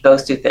constipation,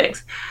 those two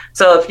things.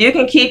 So if you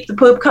can keep the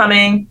poop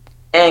coming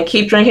and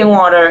keep drinking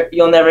water,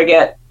 you'll never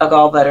get a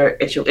gallbladder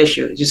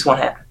issue. It just won't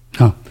happen.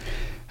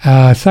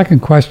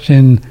 Second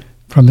question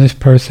from this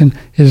person.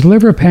 Is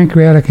liver,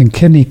 pancreatic, and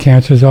kidney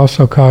cancers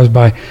also caused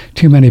by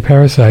too many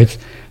parasites?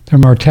 Their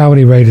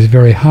mortality rate is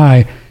very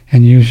high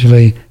and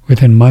usually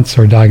within months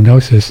or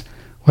diagnosis.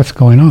 What's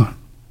going on?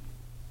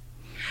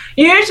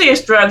 Usually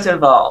it's drugs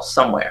involved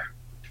somewhere.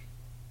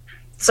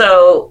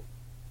 So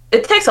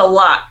it takes a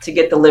lot to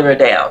get the liver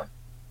down.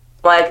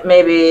 Like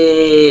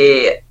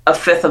maybe a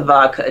fifth of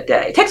vodka a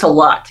day. It takes a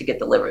lot to get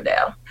the liver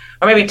down.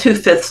 Or maybe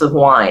 2/5 of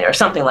wine or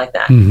something like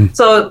that.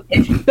 So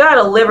if you've got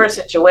a liver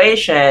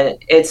situation,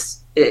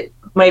 it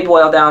may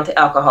boil down to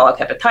alcoholic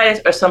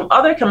hepatitis or some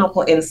other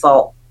chemical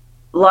insult,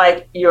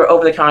 like your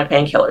over-the-counter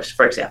painkillers,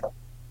 for example.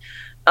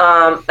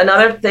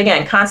 Another thing,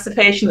 again,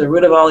 constipation, the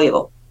root of all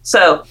evil.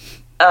 So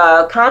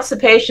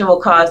constipation will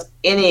cause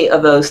any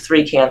of those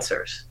three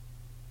cancers.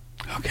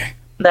 Okay.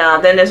 Now,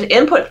 then there's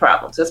input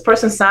problems. This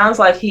person sounds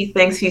like he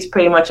thinks he's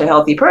pretty much a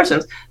healthy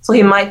person, so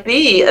he might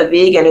be a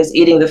vegan who's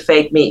eating the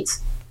fake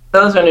meats.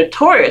 Those are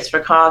notorious for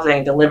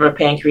causing the liver,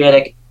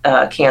 pancreatic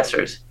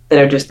cancers that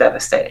are just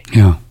devastating.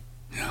 Yeah.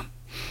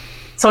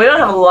 So we don't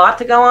have a lot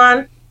to go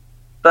on,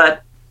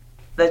 but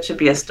that should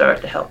be a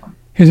start to help them.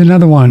 Here's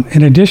another one.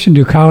 In addition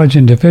to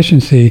collagen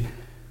deficiency,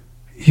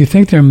 you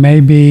think there may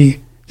be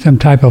some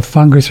type of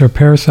fungus or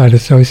parasite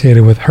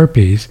associated with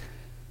herpes?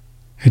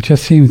 It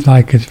just seems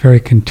like it's very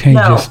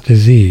contagious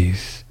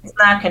disease. It's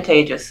not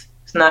contagious.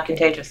 It's not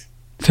contagious.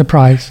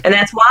 Surprise. And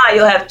that's why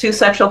you'll have two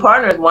sexual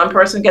partners. One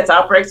person gets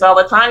outbreaks all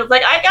the time. It's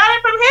like, I got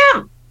it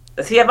from him.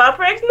 Does he have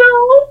outbreaks?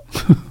 No.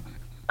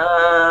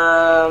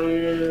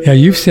 Yeah,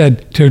 you've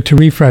said, to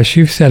refresh,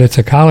 you've said it's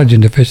a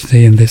collagen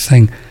deficiency in this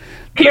thing.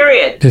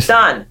 Period.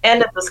 Done.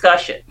 End of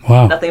discussion.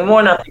 Wow. Nothing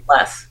more, nothing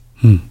less.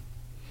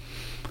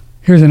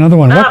 Here's another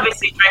one.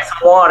 Obviously, drink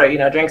some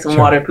water. Drink some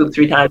water, poop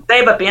 3 times a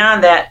day. But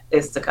beyond that,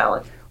 it's the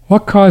collagen.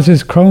 What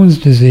causes Crohn's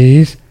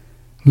disease,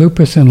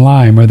 lupus, and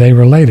Lyme? Are they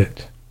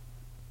related?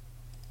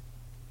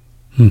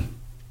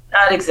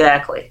 Not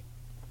exactly.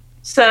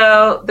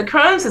 So the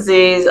Crohn's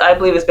disease, I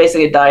believe, is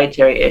basically a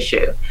dietary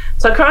issue.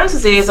 So Crohn's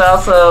disease,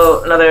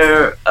 also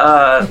another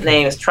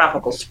name is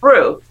tropical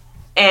sprue.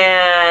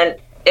 And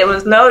it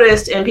was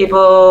noticed in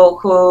people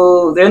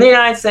who, they're in the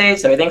United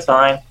States, everything's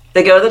fine.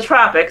 They go to the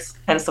tropics,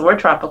 hence the word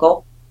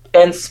tropical.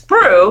 And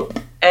sprue,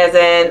 as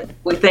in,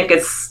 we think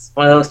it's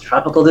one of those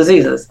tropical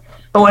diseases.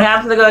 But what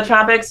happens when they go to the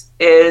tropics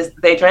is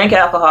they drink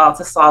alcohol, it's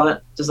a solvent,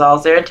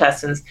 dissolves their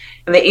intestines,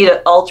 and they eat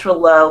an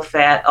ultra-low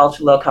fat,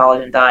 ultra-low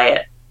collagen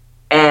diet.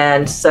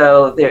 And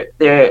so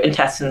their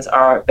intestines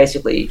are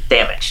basically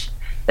damaged.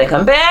 They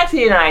come back to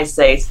the United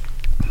States.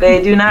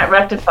 They do not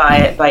rectify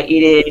it by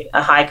eating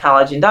a high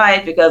collagen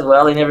diet because,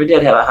 well, they never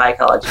did have a high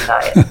collagen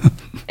diet.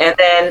 And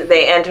then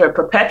they enter a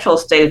perpetual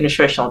state of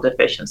nutritional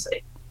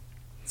deficiency.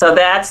 So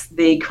that's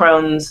the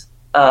Crohn's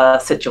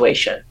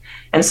situation.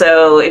 And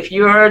so if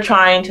you're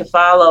trying to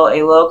follow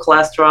a low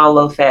cholesterol,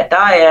 low fat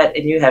diet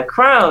and you have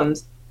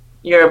Crohn's,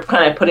 you're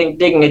kind of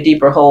digging a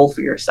deeper hole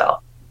for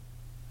yourself.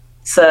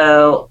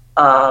 So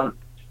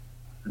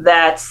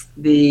that's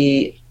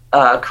the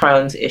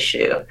Crohn's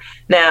issue.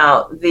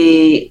 Now,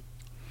 the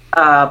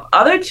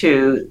other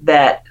two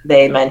that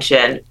they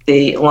mentioned,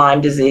 the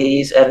Lyme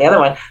disease and the other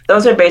one,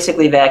 those are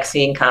basically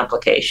vaccine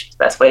complications.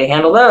 Best way to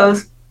handle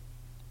those.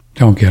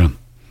 Don't get them.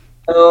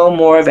 No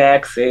more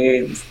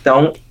vaccines.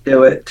 Don't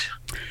do it.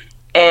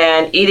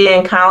 And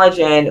eating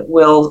collagen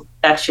will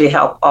actually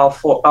help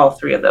all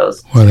three of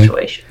those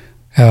situations.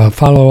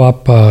 Follow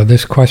up,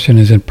 this question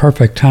is in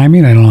perfect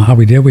timing. I don't know how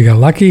we did. We got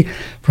lucky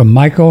from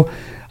Michael.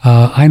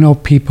 I know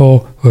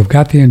people who have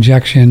got the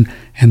injection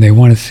and they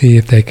want to see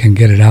if they can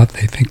get it out.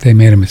 They think they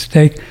made a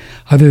mistake.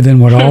 Other than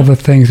what all the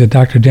things that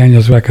Dr.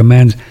 Daniels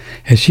recommends,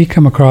 has she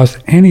come across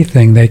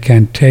anything they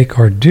can take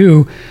or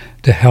do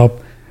to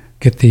help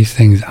get these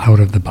things out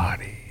of the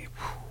body?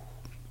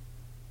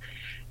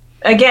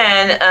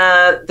 Again,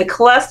 the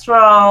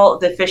cholesterol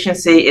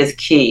deficiency is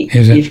key.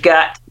 You've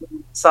got to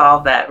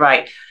solve that,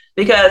 right?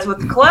 Because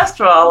with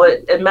cholesterol, what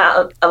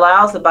it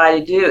allows the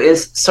body to do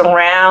is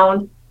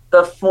surround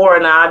the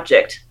foreign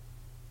object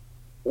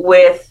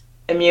with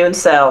immune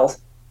cells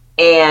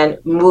and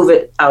move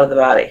it out of the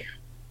body.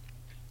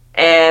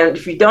 And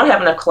if you don't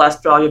have enough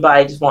cholesterol, your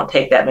body just won't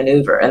take that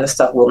maneuver and the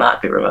stuff will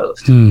not be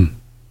removed.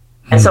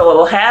 And so what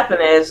will happen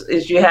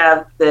is you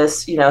have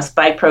this,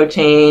 spike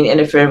protein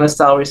interfering with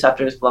cell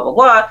receptors, blah, blah,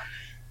 blah.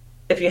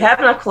 If you have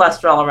enough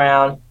cholesterol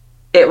around,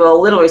 it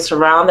will literally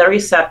surround that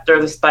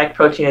receptor the spike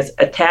protein is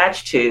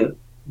attached to,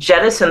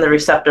 jettison the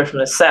receptor from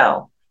the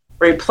cell,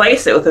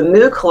 replace it with a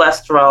new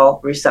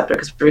cholesterol receptor,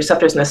 because the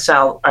receptors in the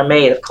cell are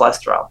made of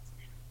cholesterol.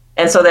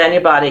 And so then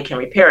your body can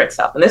repair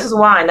itself. And this is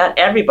why not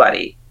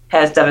everybody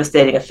has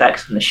devastating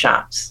effects from the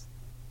shots.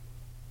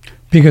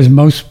 Because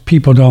most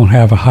people don't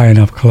have a high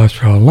enough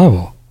cholesterol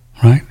level,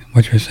 right?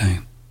 What you're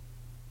saying.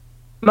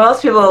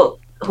 Most people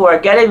who are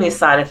getting these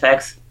side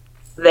effects,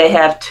 they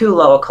have too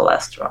low a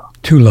cholesterol.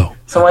 Too low.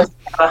 So once you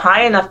have a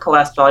high enough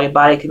cholesterol, your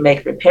body can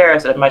make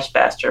repairs at a much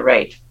faster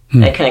rate.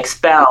 And it can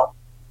expel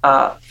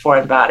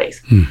foreign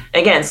bodies.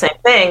 Again, same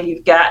thing.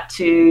 You've got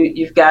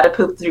to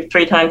poop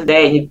 3 times a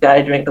day, and you've got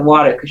to drink the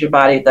water because your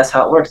body, that's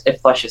how it works.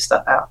 It flushes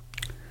stuff out.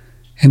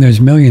 And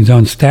there's millions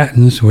on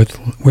statins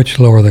which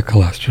lower the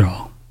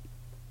cholesterol.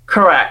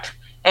 Correct.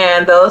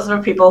 And those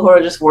are people who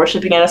are just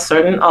worshiping at a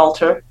certain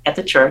altar at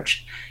the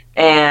church.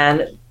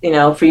 And,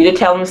 for you to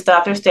tell them to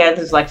stop their statins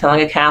is like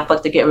telling a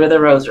Catholic to get rid of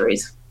their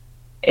rosaries.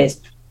 It's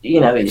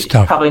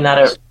probably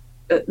not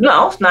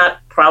it's not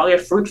probably a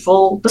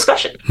fruitful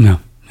discussion. No.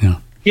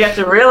 You have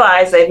to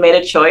realize they've made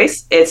a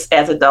choice. It's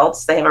as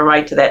adults, they have a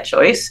right to that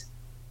choice.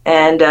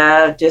 And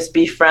just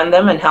befriend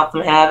them and help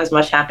them have as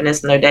much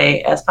happiness in their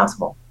day as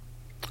possible.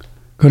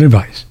 Good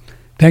advice.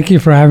 Thank you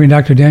for having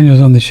Dr.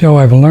 Daniels on the show.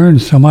 I've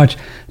learned so much.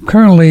 I'm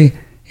currently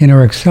in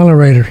her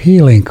Accelerator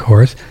Healing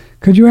course.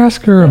 Could you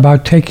ask her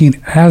about taking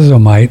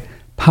azomite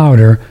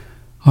powder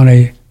on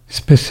a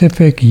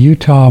specific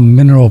Utah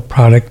mineral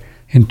product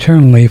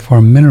internally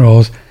for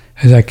minerals,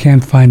 as I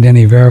can't find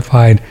any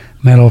verified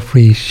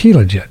metal-free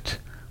Shilajit?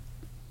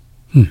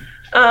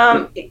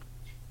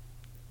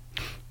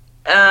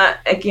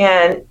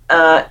 Again,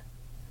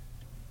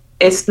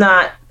 it's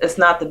not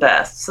the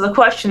best. So the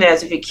question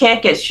is, if you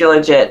can't get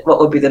Shilajit, what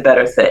would be the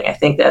better thing? I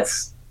think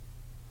that's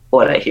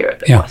what I hear at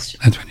the question.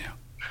 That's what you.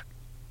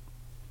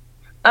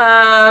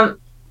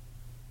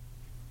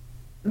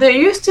 There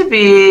used to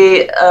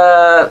be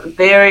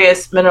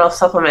various mineral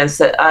supplements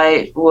that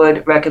I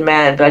would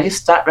recommend, but I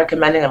just stopped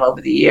recommending them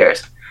over the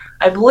years.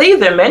 I believe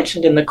they're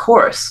mentioned in the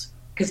course,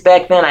 because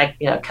back then I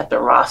kept a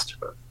roster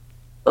of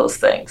those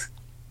things.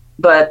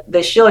 But the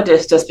Shilajit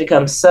has just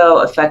become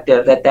so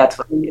effective that's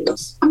what we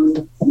use.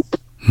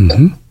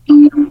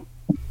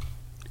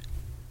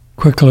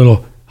 Quick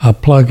little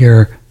plug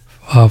here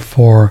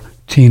for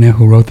Tina,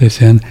 who wrote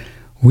this in.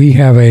 We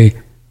have a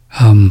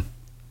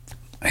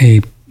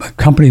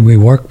company we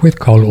work with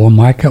called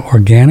Omika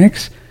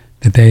Organics,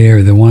 that they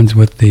are the ones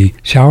with the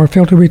shower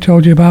filter we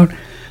told you about.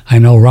 I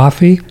know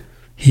Rafi,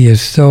 he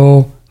is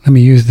so, let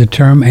me use the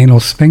term, anal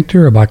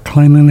sphincter about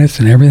cleanliness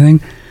and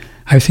everything.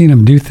 I've seen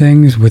him do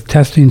things with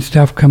testing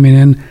stuff coming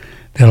in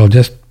that'll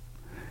just,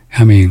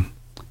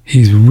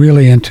 he's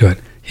really into it.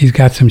 He's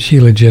got some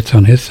Shilajits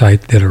on his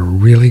site that are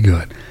really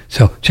good.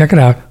 So check it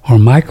out,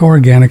 Omika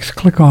Organics.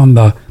 Click on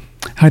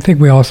I think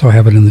we also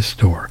have it in the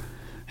store.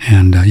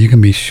 And you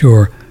can be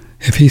sure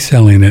if he's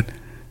selling it,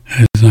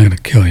 it's not going to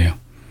kill you.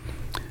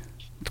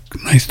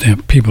 It's nice to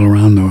have people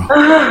around though.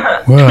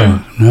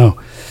 Whoa, no.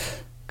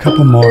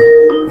 Couple more.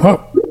 Whoa,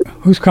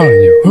 who's calling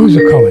you? Who's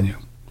calling you?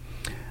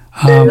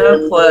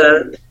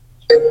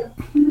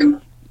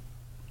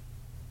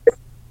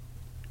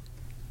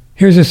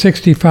 Here's a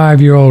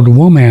 65-year-old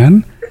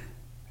woman,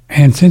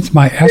 and since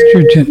my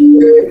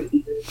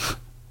estrogen...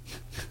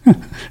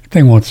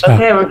 thing won't stop.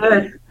 Okay, we're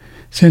good.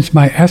 Since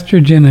my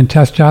estrogen and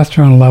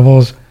testosterone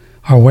levels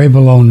are way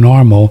below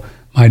normal,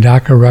 my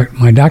doctor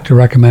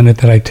recommended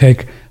that I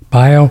take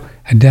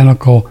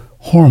bioidentical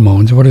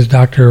hormones. What is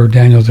Dr.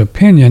 Daniels'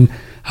 opinion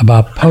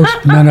about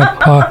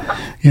postmenopause?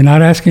 You're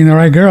not asking the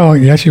right girl.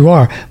 Yes, you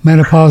are.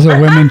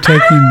 Menopausal women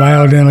taking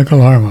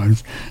bioidentical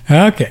hormones.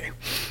 Okay.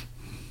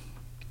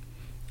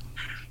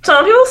 So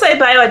when people say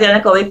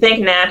bioidentical, they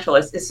think natural.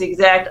 It's the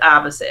exact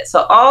opposite.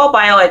 So all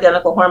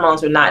bioidentical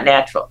hormones are not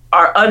natural,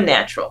 are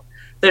unnatural.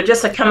 They're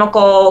just a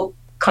chemical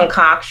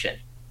concoction.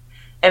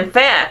 In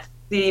fact,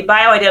 the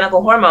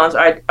bioidentical hormones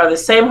are the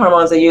same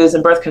hormones they use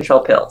in birth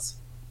control pills.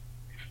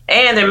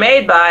 And they're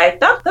made by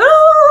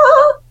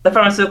the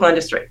pharmaceutical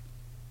industry.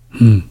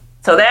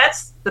 So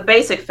that's the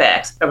basic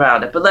facts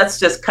around it. But let's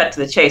just cut to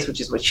the chase, which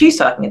is what she's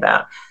talking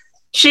about.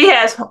 She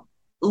has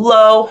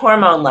low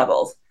hormone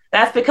levels.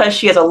 That's because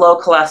she has a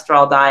low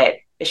cholesterol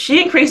diet. If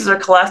she increases her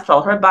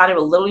cholesterol, her body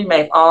will literally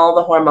make all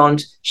the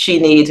hormones she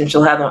needs, and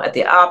she'll have them at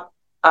the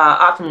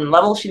optimum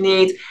level she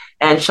needs,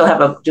 and she'll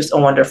have just a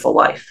wonderful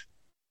life.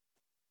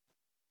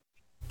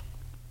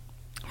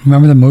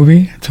 Remember the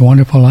movie, It's a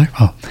Wonderful Life?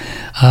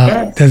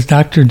 Yes. Does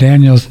Dr.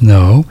 Daniels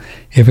know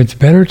if it's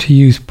better to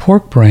use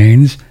pork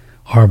brains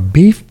or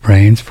beef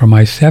brains for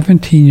my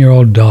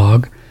 17-year-old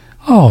dog?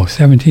 Oh,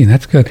 17,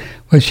 that's good.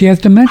 Well, she has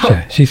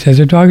dementia. She says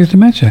her dog has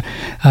dementia.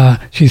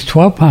 She's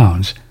 12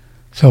 pounds.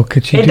 So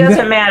could she do that? It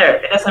doesn't matter.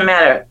 It doesn't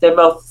matter. They're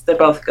both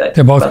good.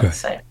 They're both good. The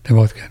same. They're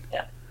both good.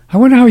 Yeah. I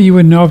wonder how you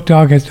would know if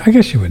dog has, I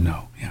guess you would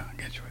know. Yeah, I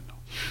guess you would know.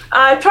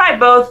 I've tried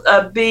both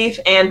beef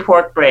and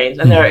pork brains,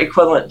 and they're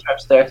equivalent in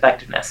terms of their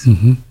effectiveness.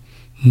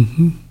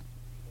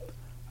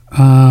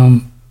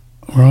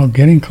 We're all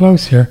getting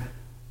close here.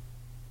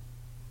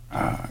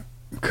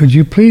 Could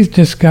you please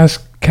discuss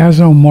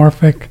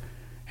casomorphic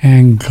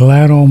and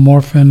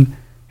gladomorphin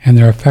and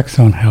their effects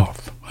on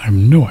health? I have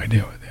no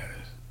idea what that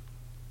is.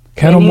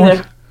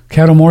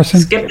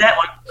 Catomorphin? Skip that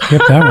one.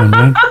 Skip that one,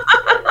 man.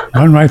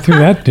 Run right through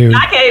that dude.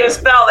 I can't even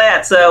spell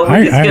that, so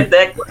we can skip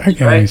that. I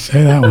can't even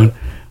say that one.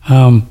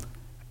 I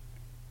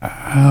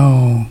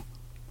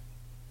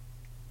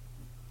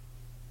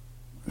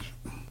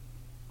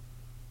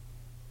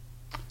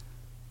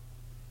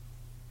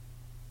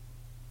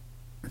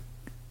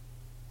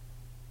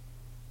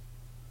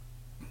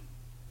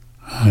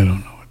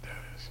don't know what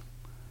that is.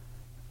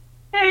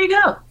 There you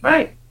go.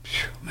 Right.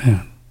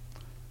 Man,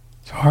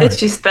 it's hard. Did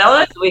she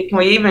spell it? Can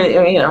we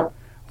even,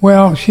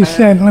 Well, she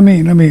said,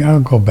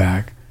 I'll go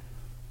back.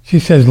 She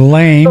says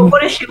lame. But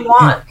what does she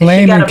want?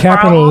 Lame in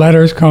capital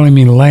letters, calling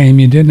me lame.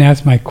 You didn't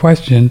ask my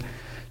question.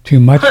 Too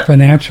much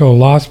financial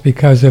loss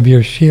because of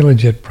your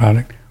Shilajit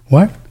product.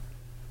 What?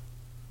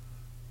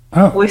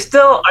 Oh. We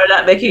still are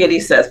not making any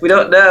sense. We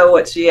don't know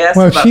what she asked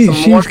about.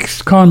 Well,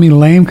 she's calling me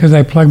lame because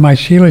I plugged my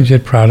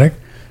Shilajit product.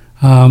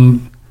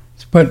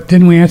 But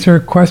didn't we answer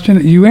her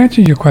question? You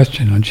answered your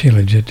question on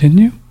Shilajit, didn't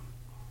you?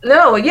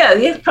 No, yeah,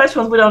 the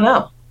question was we don't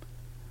know.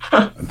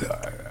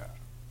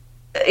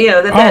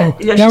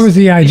 That was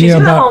the idea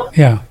about,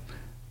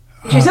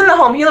 She's in the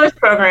Home Healers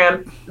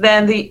program.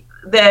 Then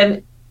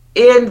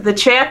in the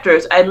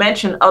chapters, I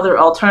mentioned other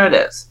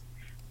alternatives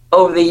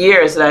over the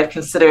years that I've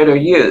considered or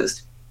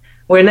used.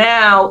 We're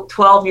now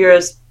 12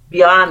 years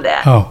beyond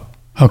that. Oh,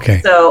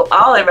 okay. So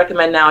all I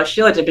recommend now is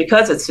Shilajit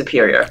because it's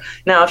superior.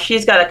 Now, if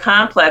she's got a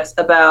complex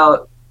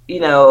about,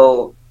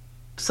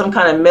 some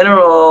kind of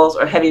minerals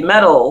or heavy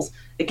metals,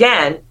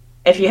 again,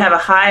 if you have a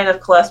high enough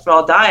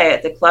cholesterol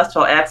diet, the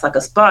cholesterol acts like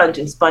a sponge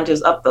and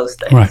sponges up those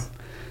things. Right.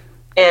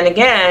 And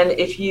again,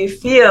 if you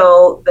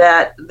feel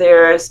that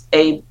there's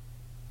a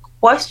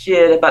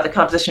question about the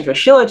composition for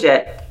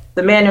Shilajit,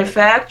 the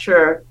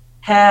manufacturer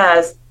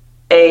has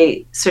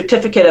a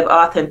certificate of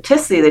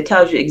authenticity that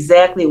tells you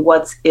exactly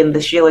what's in the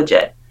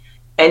Shilajit.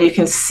 And you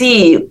can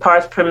see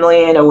parts per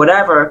million or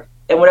whatever,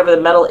 and whatever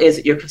the metal is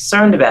that you're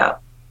concerned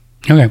about.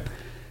 Okay.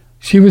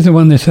 She was the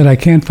one that said, I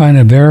can't find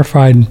a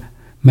verified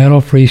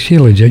metal-free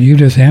Shilajit. You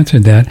just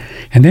answered that.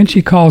 And then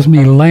she calls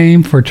me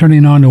lame for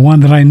turning on to one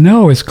that I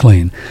know is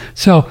clean.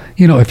 So,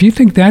 if you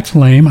think that's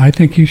lame, I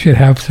think you should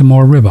have some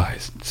more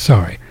ribeyes.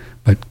 Sorry,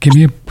 but give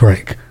me a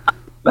break.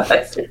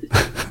 Okay.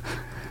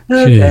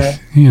 Jeez,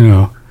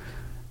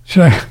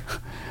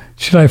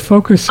 should I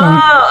focus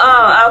on...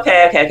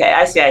 Okay.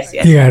 I see.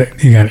 You got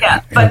it.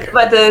 Yeah,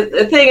 but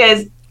the thing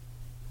is,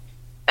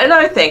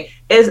 another thing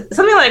is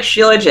something like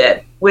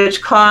Shilajit,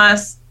 which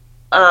costs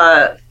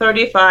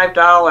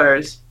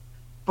 $35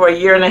 for a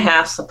year and a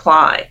half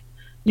supply.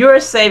 You're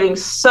saving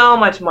so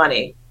much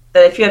money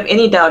that if you have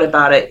any doubt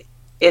about it,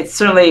 it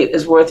certainly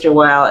is worth your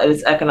while and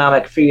it's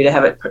economic for you to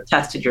have it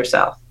tested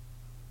yourself.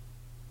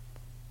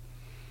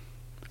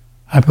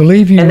 I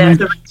believe you. And that's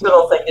a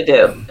reasonable thing to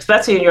do,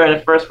 especially when you're in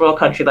a first world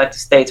country like the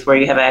States where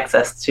you have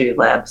access to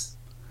labs.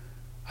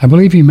 I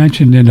believe you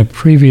mentioned in a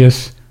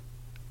previous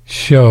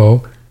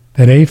show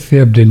that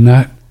AFib did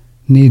not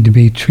need to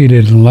be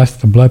treated unless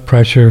the blood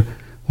pressure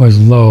was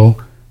low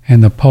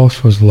and the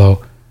pulse was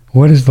low.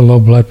 What is the low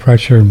blood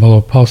pressure and low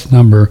pulse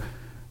number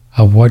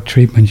of what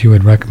treatment you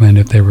would recommend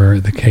if they were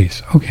the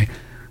case? Okay.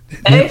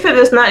 AFib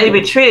does not need to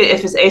be treated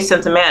if it's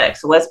asymptomatic,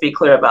 so let's be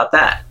clear about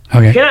that.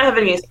 Okay. If you're not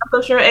having any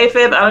symptoms from your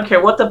AFib, I don't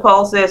care what the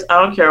pulse is,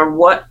 I don't care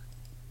what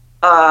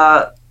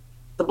the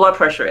blood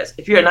pressure is.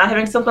 If you're not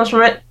having symptoms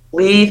from it,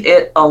 leave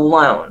it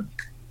alone.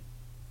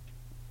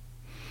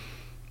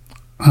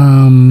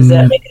 Does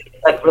that make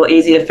it real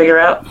easy to figure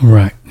out?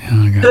 Right. Yeah,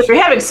 I got so if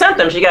you're having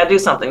symptoms, you got to do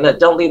something.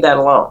 Don't leave that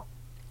alone.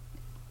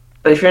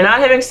 But if you're not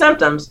having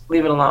symptoms,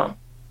 leave it alone.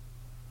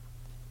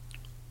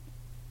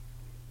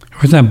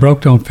 If it's not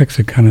broke, don't fix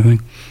it kind of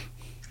thing.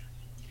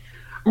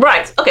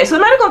 Right. Okay, so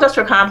the medical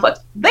industrial complex,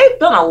 they've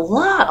done a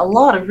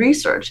lot of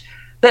research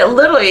that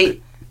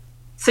literally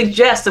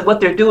suggests that what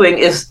they're doing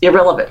is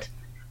irrelevant.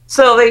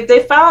 So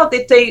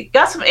they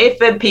got some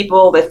AFib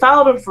people, they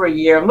followed them for a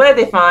year, and what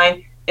did they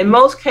find? In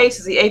most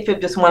cases, the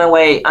AFib just went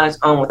away on its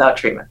own without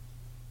treatment.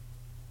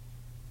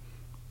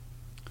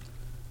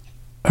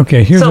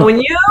 Okay, so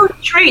when you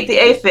treat the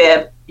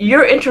AFib,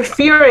 you're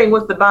interfering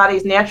with the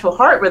body's natural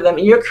heart rhythm,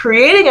 and you're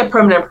creating a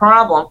permanent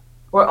problem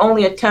where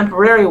only a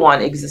temporary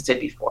one existed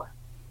before.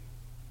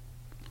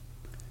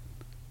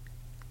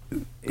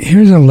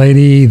 Here's a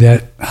lady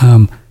that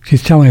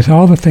she's telling us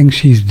all the things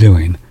she's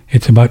doing.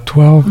 It's about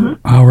 12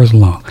 hours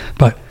long.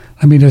 But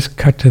let me just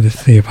cut to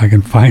see if I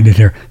can find it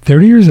here.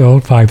 30 years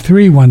old,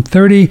 5'3",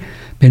 130,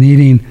 been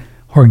eating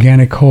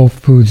organic whole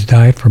foods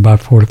diet for about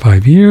 4 to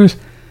 5 years.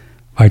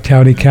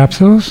 Vitality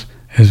capsules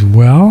as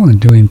well, and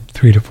doing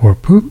 3 to 4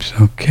 poops.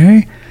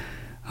 Okay.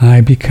 I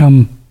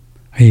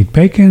eat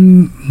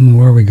bacon.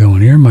 Where are we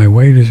going here? My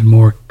weight is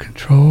more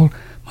controlled.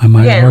 My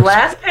mind works.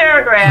 Last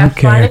paragraph,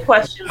 find a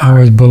question mark. I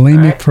was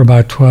bulimic for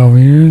about 12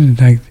 years.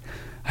 And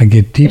I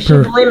get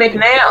deeper. Is she bulimic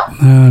now?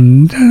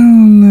 No,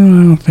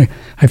 I don't think.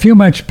 I feel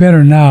much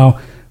better now,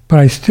 but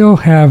I still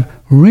have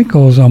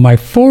wrinkles on my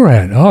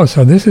forehead. Oh,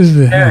 so this is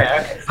the...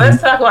 Okay.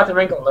 Let's talk about the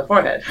wrinkle on the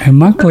forehead. And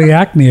monthly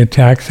acne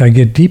attacks. I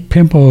get deep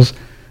pimples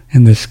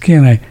in the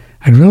skin.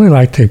 I'd really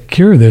like to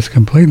cure this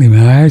completely.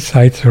 My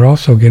eyesights are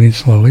also getting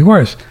slowly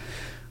worse.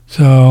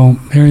 So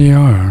there you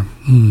are.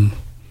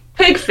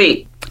 Pig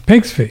feet.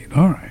 Pig's feet.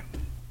 All right.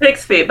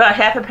 Pig's feet, about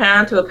half a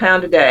pound to a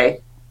pound a day.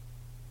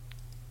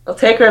 It'll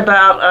take her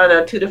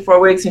about 2 to 4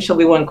 weeks, and she'll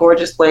be one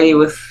gorgeous lady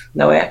with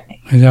no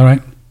acne. Is that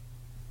right?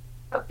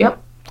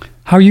 Yep.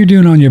 How are you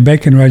doing on your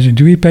bacon regimen?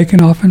 Do you eat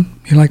bacon often?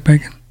 You like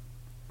bacon?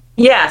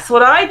 Yes.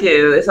 What I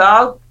do is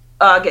I'll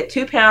get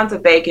 2 pounds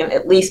of bacon,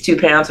 at least 2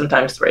 pounds,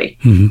 sometimes 3.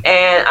 And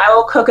I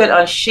will cook it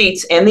on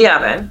sheets in the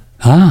oven.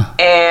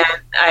 And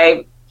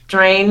I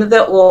drain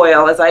the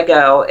oil as I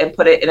go and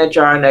put it in a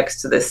jar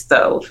next to the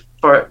stove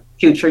for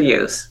future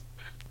use.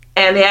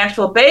 And the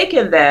actual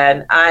bacon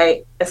then,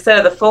 instead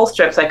of the full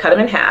strips, I cut them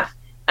in half.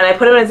 And I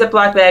put them in a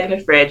Ziploc bag in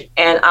the fridge,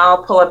 and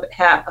I'll pull up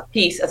half a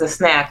piece as a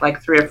snack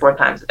like 3 or 4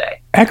 times a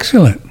day.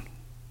 Excellent.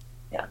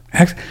 Yeah.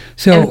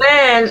 So, and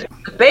then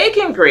the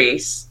bacon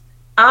grease,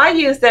 I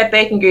use that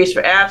bacon grease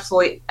for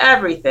absolutely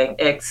everything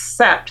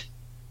except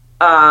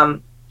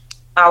olive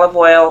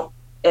oil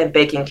and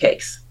baking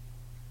cakes.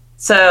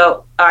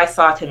 So I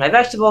saute my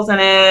vegetables in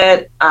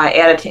it. I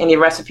add it to any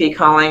recipe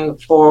calling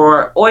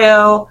for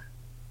oil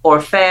or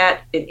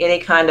fat in any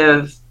kind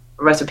of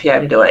recipe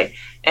I'm doing.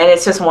 And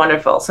it's just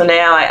wonderful. So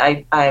now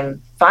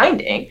I'm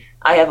finding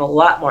I have a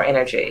lot more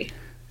energy.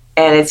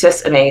 And it's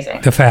just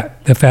amazing.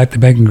 The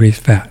bacon grease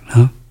fat,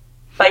 huh?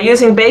 By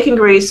using bacon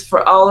grease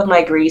for all of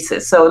my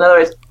greases. So in other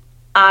words,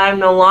 I'm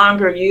no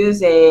longer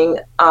using,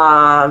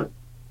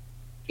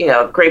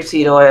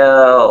 grapeseed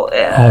oil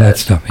and all that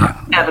stuff, yeah.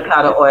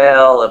 Avocado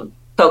oil and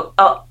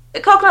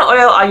coconut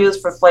oil I use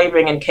for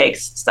flavoring and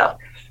cakes stuff.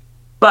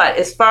 But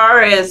as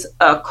far as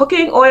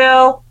cooking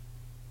oil,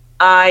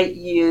 I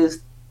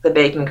use the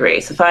bacon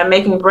grease. If I'm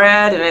making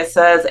bread and it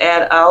says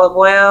add olive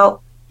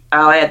oil,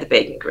 I'll add the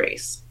bacon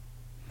grease.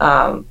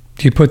 Do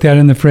you put that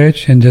in the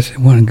fridge and just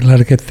want to let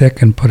it get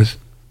thick and put it?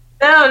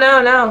 No.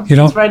 You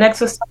don't? It's right next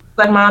to the stove,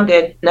 like Mom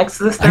did, next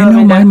to the stove. I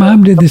know my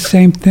mom did the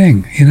same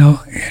thing.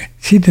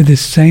 She did the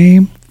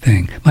same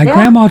thing. My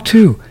grandma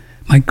too.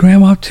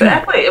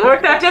 Exactly. It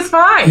worked out just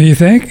fine. Do you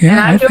think? Yeah, and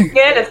I'm doing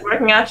it. It's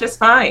working out just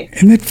fine.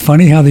 Isn't it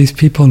funny how these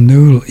people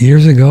knew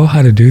years ago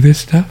how to do this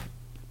stuff?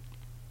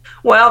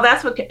 Well,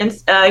 that's what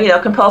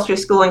compulsory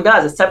schooling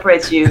does. It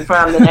separates you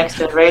from the next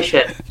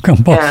generation.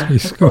 Compulsory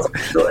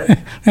schooling.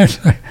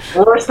 That's right.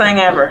 Worst thing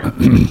ever.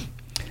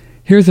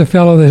 Here's a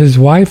fellow that his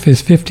wife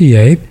is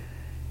 58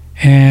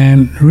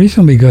 and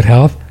reasonably good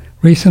health,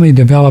 recently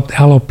developed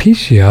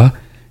alopecia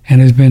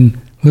and has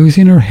been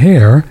losing her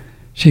hair.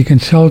 She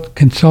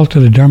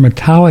consulted a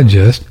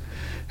dermatologist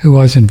who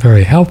wasn't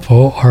very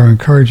helpful or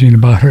encouraging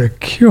about her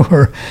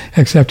cure,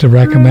 except to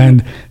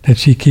recommend that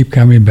she keep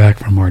coming back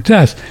for more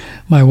tests.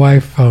 My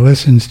wife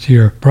listens to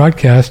your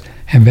broadcast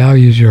and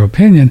values your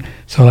opinion,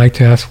 so I'd like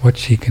to ask what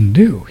she can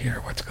do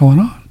here. What's going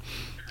on?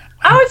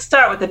 I would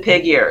start with the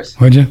pig ears.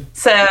 Would you?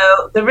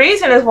 So the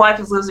reason his wife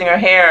is losing her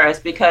hair is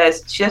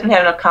because she doesn't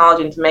have enough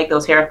collagen to make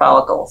those hair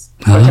follicles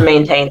or to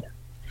maintain them.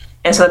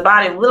 And so the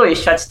body literally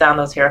shuts down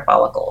those hair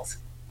follicles.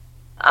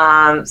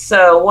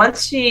 So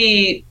once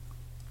she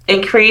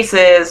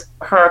increases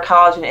her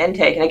collagen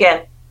intake, and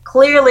again,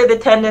 clearly the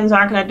tendons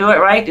aren't going to do it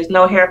right. There's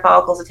no hair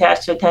follicles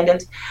attached to the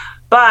tendons.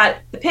 But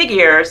the pig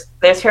ears,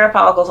 there's hair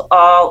follicles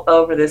all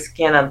over the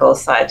skin on both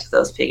sides of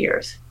those pig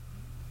ears.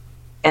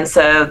 And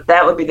so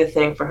that would be the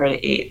thing for her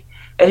to eat.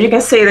 As you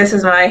can see, this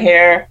is my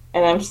hair,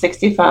 and I'm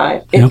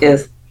 65. It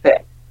is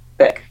thick.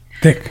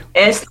 Thick.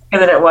 It's thicker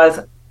than it was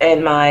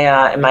in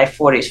my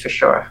 40s for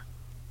sure.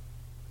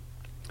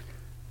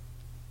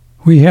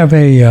 We have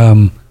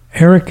a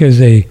Eric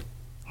is a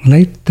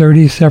late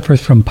 30s,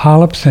 suffers from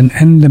polyps and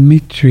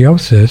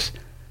endometriosis.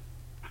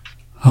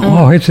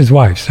 Oh, it's his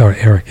wife. Sorry,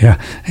 Eric.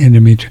 Yeah,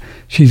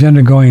 She's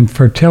undergoing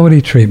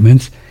fertility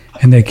treatments,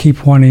 and they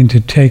keep wanting to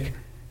take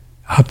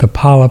out the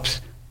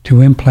polyps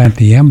to implant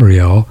the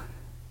embryo,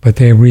 but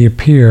they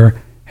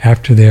reappear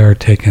after they are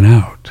taken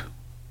out.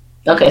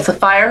 Okay, so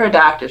fire her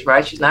doctors,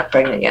 right? She's not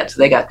pregnant yet, so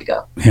they got to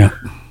go. Yeah.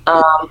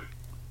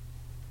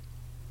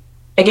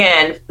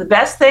 Again, the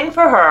best thing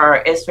for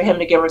her is for him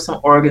to give her some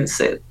organ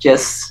soup.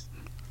 Just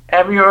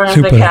every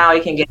organ of the cow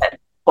you can get,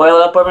 boil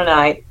it up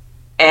overnight,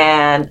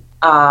 and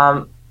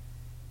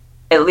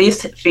at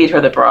least feed her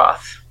the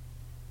broth.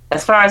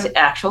 As far as the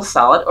actual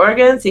solid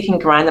organs, you can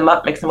grind them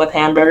up, mix them with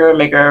hamburger,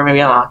 make her maybe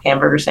a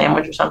hamburger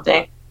sandwich or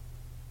something.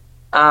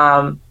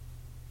 But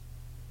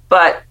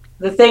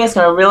the thing that's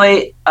going to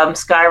really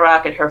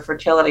skyrocket her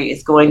fertility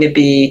is going to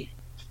be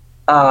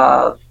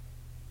the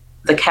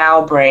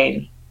cow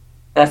brain.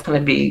 That's going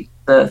to be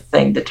the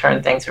thing to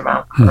turn things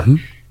around. Mm-hmm.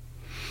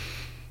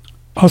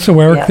 Also,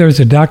 Eric, there's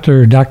a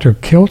Dr.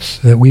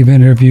 Kiltz that we've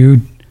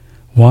interviewed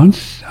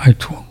once,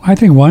 I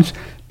think once,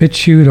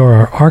 BitChute or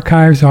our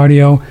archives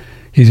audio.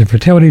 He's a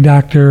fertility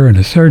doctor and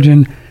a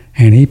surgeon,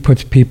 and he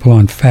puts people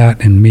on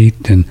fat and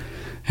meat, and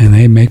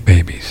they make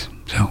babies.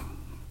 So.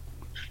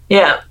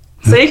 Yeah.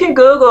 So you can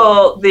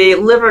Google the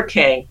Liver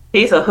King.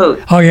 He's a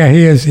hoot. Oh, yeah,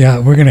 he is. Yeah,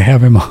 we're going to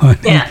have him on.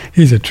 Yeah.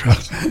 He's a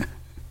trust.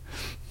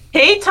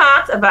 He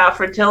talks about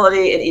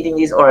fertility and eating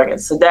these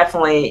organs. So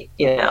definitely,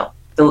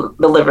 the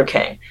Liver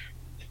King.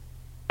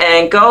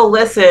 And go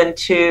listen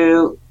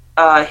to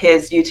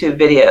his YouTube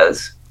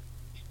videos.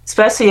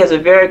 Especially he has a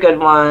very good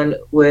one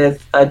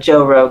with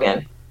Joe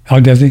Rogan. Oh,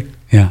 does he?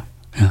 Yeah.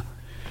 Yeah,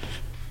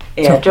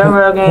 so, Joe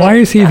Rogan. Why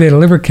is he the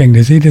Liver King?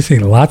 Does he just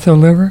eat lots of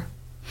liver?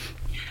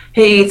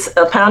 He eats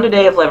a pound a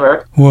day of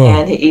liver,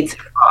 and he eats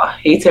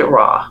it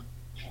raw.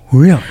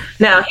 Really?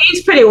 Now,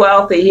 he's pretty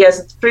wealthy. He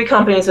has 3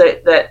 companies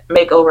that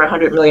make over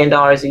 $100 million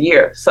a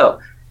year. So,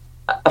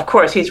 of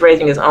course, he's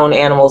raising his own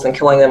animals and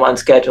killing them on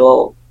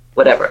schedule,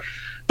 whatever.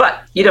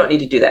 But you don't need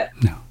to do that.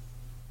 No.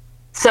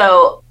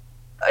 So,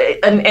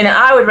 and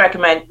I would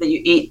recommend that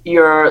you eat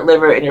your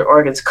liver and your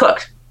organs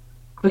cooked.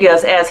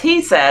 Because as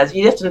he says,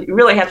 you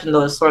really have to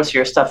know the source of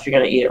your stuff if you're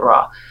going to eat it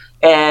raw.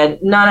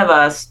 And none of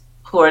us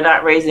who are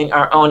not raising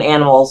our own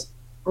animals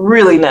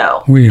really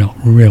know. We don't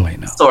really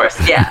know. Source,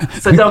 yeah.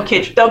 So don't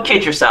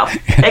kid yourself.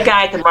 That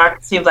guy at the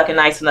market seems like a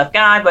nice enough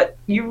guy, but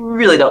you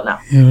really don't know.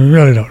 You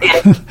really don't know.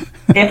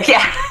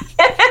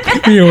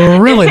 You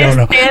really don't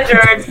know.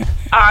 Standards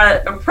are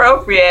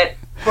appropriate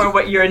for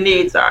what your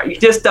needs are. You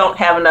just don't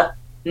have enough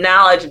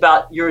knowledge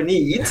about your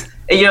needs,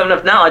 and you don't have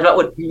enough knowledge about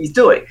what he's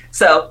doing.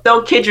 So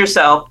don't kid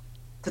yourself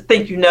to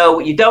think you know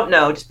what you don't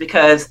know just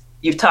because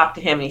you've talked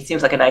to him and he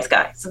seems like a nice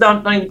guy. So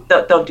don't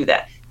do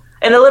that.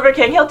 And the Liver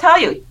King, he'll tell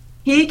you.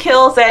 He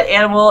kills that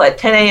animal at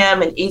 10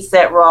 a.m. and eats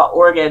that raw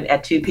organ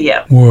at 2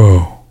 p.m.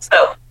 Whoa.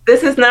 So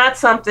this is not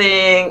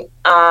something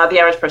the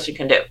average person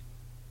can do,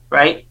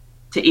 right?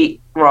 To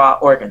eat raw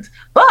organs.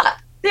 But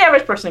the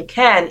average person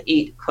can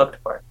eat cooked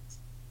organs.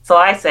 So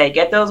I say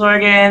get those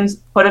organs,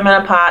 put them in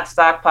a pot,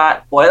 stock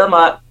pot, boil them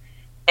up,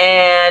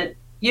 and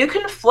you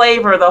can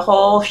flavor the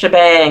whole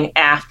shebang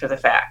after the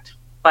fact.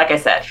 Like I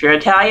said, if you're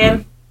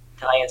Italian,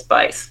 Italian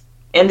spice.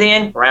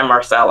 Indian, Ram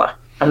Marsala.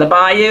 From the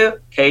Bayou,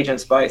 Cajun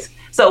spice.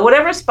 So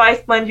whatever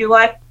spice blend you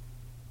like,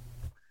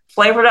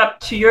 flavor it up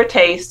to your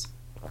taste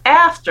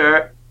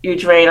after you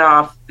drain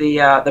off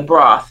the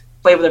broth.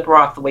 Flavor the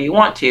broth the way you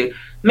want to.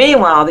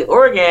 Meanwhile, the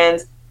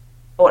organs,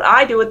 what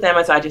I do with them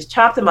is I just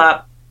chop them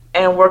up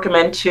and work them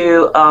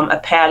into a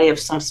patty of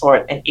some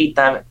sort and eat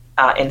them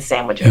in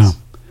sandwiches.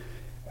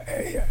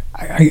 Yeah.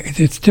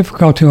 It's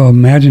difficult to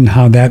imagine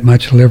how that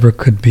much liver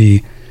could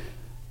be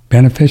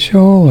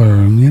beneficial,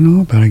 or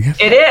but I guess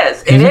it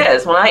is. It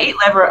is. When I eat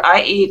liver,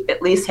 I eat at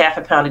least half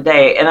a pound a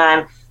day, and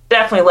I'm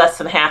definitely less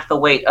than half the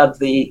weight of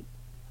the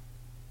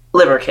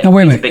Liver King. Now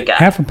wait a minute,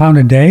 half a pound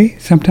a day?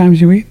 Sometimes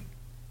you eat?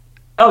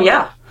 Oh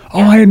yeah. Oh,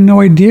 yeah. I had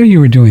no idea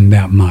you were doing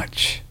that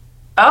much.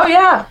 Oh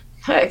yeah.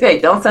 Hey,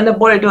 don't send a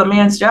boy to do a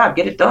man's job.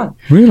 Get it done.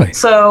 Really?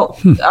 So,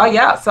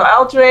 yeah. So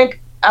I'll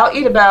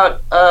eat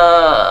about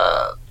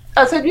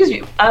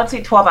I'd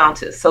say 12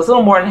 ounces. So it's a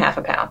little more than half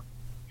a pound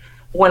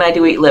when I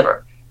do eat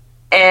liver.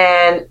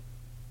 And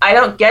I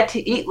don't get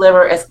to eat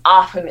liver as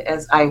often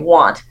as I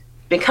want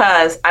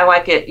because I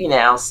like it,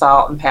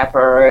 salt and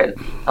pepper, and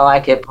I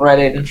like it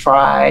breaded and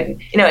fried.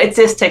 It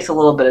just takes a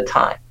little bit of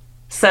time.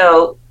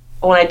 So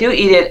when I do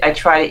eat it, I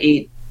try to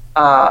eat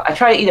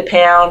a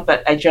pound,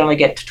 but I generally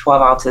get to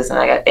 12 ounces, and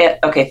I go,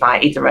 okay,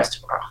 fine, eat the rest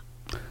tomorrow.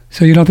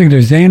 So you don't think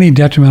there's any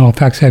detrimental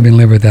effects having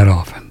liver that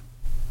often?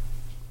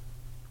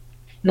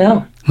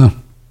 No. Oh,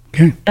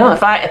 okay. No,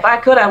 if I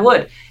could, I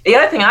would. The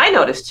other thing I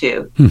noticed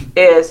too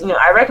is,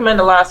 I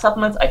recommend a lot of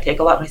supplements. I take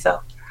a lot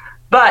myself.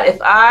 But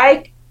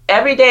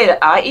every day that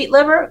I eat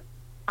liver,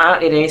 I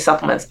don't need any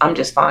supplements. I'm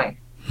just fine.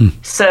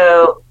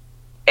 So,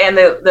 and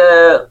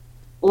the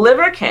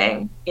Liver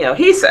King,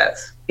 he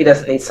says he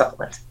doesn't need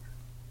supplements.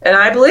 And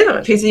I believe him.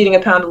 If he's eating a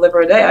pound of liver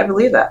a day, I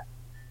believe that.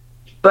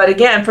 But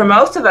again, for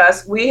most of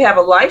us, we have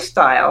a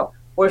lifestyle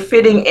where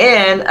fitting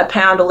in a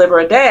pound of liver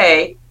a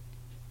day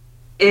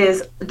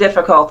is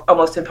difficult,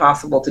 almost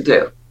impossible to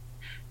do.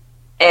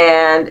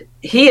 And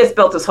he has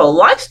built his whole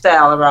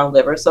lifestyle around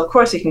liver, so of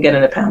course he can get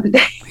in a pound a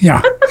day.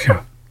 Yeah,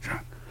 sure.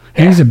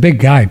 And he's a big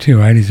guy too,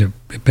 right? He's a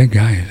big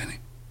guy, isn't he?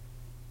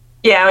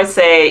 Yeah, I would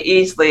say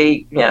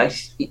easily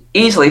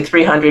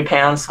 300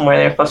 pounds, somewhere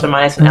there, plus or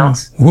minus an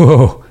ounce.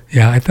 Whoa.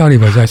 Yeah, I thought he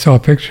was. I saw a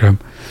picture of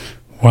him.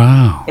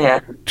 Wow. Yeah.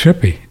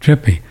 Trippy.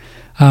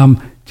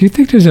 Do you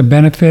think there's a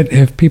benefit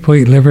if people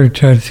eat liver to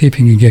try to see if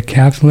you can get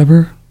calf's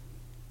liver?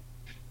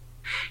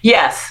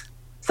 Yes.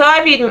 So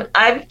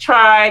I've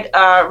tried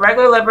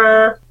regular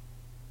liver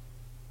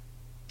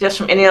just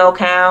from any old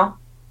cow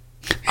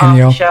off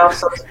the shelf,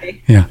 so to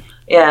speak. Yeah.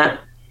 Yeah.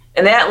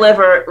 And that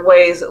liver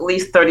weighs at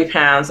least 30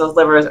 pounds. Those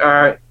livers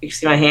are, you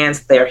see my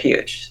hands, they're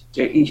huge.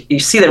 You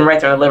see them right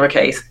there in the liver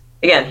case.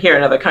 Again, here in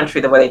another country,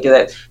 the way they do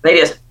that, they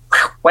just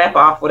whap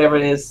off whatever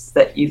it is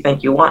that you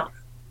think you want.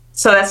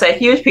 So that's a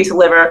huge piece of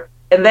liver.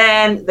 And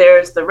then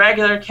there's the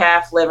regular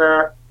calf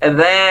liver. And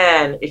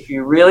then if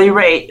you really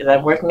rate, and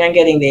I'm working on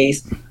getting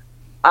these,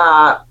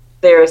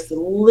 there's the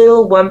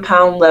little 1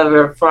 pound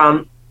liver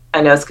from,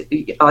 I know it's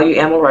all you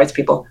animal rights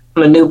people,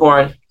 from a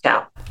newborn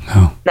cow.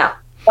 Oh. Now,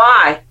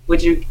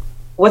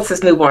 what's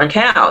this newborn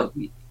cow?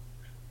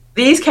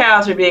 These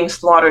cows are being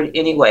slaughtered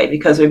anyway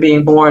because they're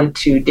being born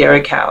to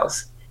dairy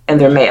cows and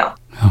they're male.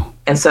 Oh.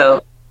 And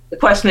so the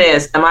question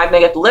is, am I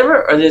going to get the liver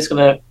or are they just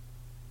going to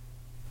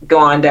go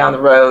on down the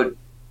road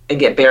and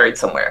get buried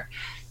somewhere?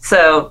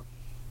 So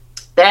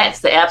that's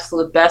the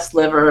absolute best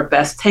liver,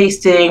 best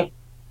tasting,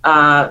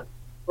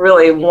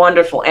 really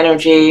wonderful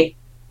energy.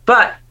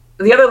 But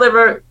the other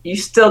liver, you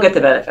still get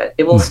the benefit.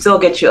 It will still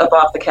get you up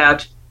off the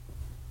couch.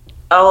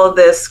 All of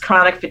this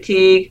chronic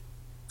fatigue,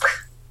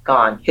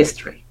 gone,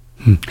 history.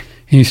 And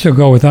you still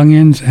go with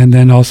onions and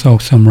then also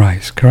some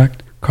rice,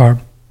 correct?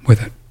 Carb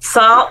with it.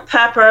 Salt,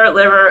 pepper,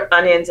 liver,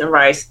 onions, and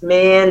rice,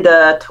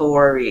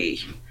 mandatory.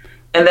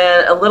 And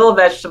then a little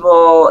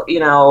vegetable,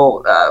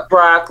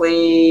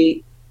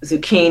 broccoli,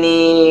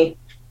 zucchini,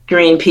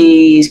 green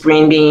peas,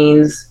 green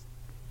beans,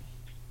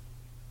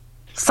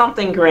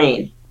 something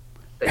green.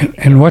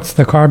 And what's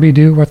the carb you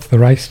do? What's the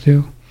rice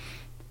do?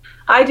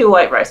 I do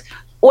white rice.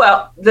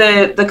 Well,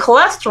 the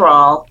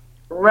cholesterol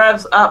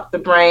revs up the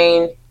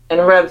brain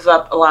and revs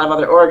up a lot of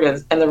other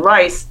organs, and the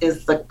rice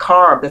is the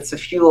carb that's the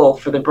fuel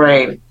for the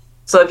brain.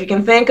 So if you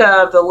can think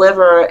of the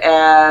liver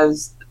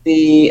as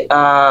the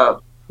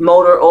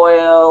motor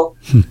oil,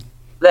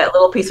 that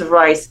little piece of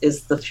rice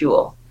is the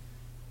fuel.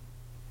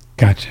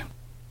 Gotcha.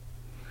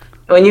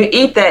 When you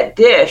eat that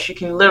dish, you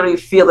can literally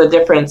feel the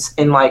difference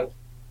in like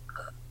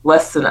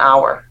less than an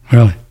hour.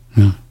 Really?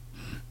 Yeah.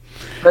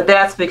 But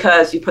that's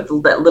because you put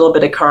that little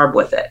bit of carb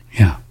with it.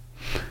 Yeah.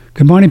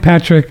 Good morning,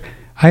 Patrick.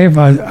 I have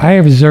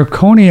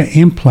zirconia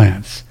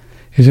implants.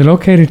 Is it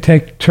okay to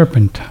take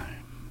turpentine?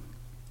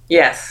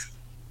 Yes.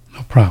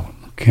 No problem.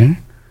 Okay.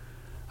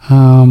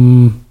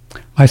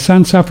 My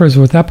son suffers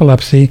with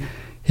epilepsy.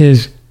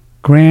 His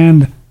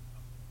grand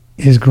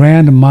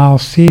mal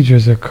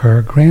seizures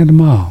occur. Grand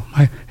mal.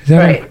 Is that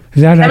right?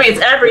 I mean,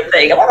 it's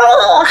everything. The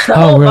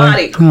whole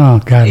really? body. Oh,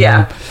 God.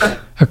 Yeah.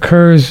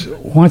 Occurs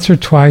once or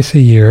twice a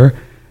year,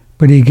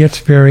 but he gets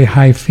very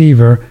high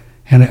fever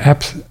and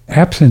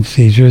absent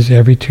seizures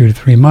every 2 to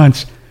 3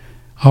 months,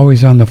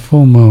 always on the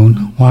full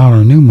moon, while on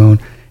a new moon,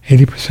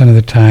 80% of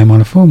the time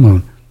on a full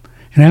moon.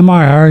 An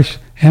MRI,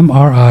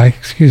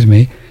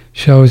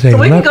 shows a so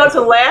we can go to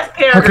the last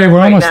paragraph. Okay, we're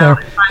almost there.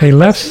 A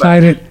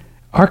left-sided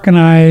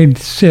arachnoid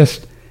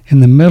cyst in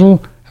the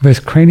middle of his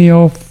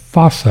cranial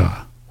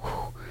fossa.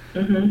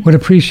 Would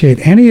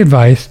appreciate any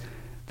advice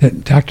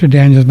that Dr.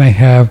 Daniels may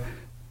have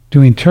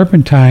doing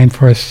turpentine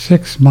for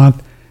 6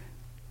 months,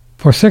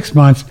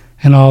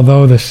 and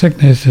although the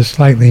sickness is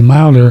slightly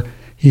milder,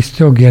 he's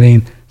still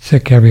getting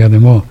sick every other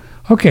month.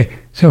 Okay,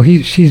 so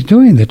she's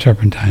doing the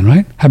turpentine,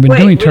 right?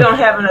 We don't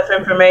have enough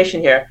information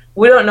here.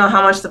 We don't know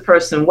how much the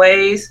person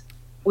weighs.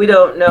 We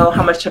don't know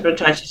how much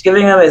turpentine she's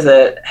giving him. Is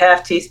it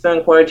half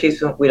teaspoon, quarter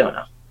teaspoon? We don't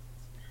know.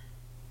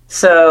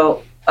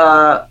 So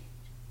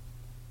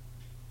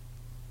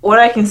what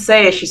I can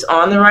say is she's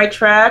on the right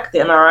track. The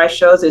MRI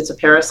shows it's a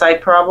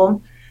parasite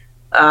problem.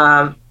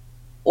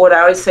 What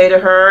I would say to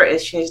her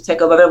is she needs to take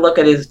another look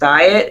at his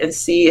diet and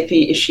see if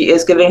she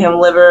is giving him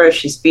liver, if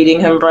she's feeding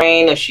him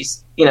brain, if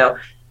she's,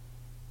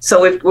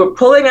 So we're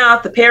pulling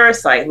out the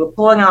parasite, we're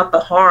pulling out the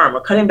harm,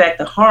 we're cutting back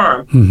the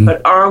harm,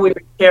 but are we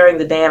repairing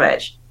the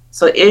damage?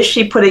 So is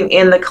she putting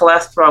in the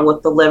cholesterol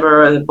with the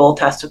liver or the bull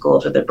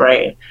testicles or the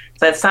brain?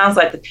 So that sounds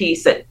like the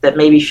piece that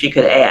maybe she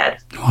could add.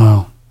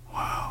 Wow.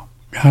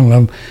 I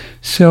love them.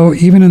 So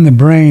even in the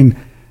brain,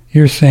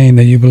 you're saying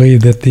that you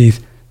believe that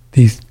these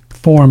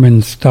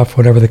Foreman stuff,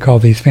 whatever they call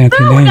these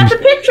fancy names. We got the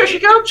picture. She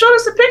showed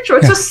us the picture.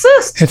 It's a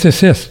cyst. It's a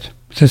cyst.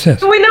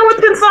 So we know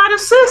what's inside a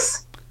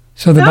cyst.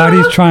 So the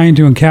body's trying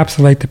to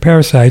encapsulate the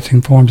parasites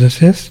and forms a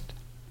cyst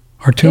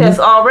or tumor? It has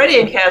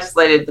already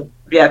encapsulated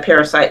the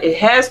parasite. It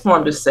has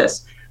formed a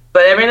cyst.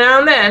 But every now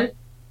and then,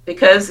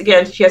 because,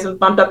 again, she hasn't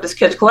bumped up this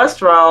kid's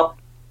cholesterol,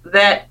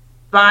 that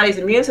body's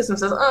immune system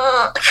says,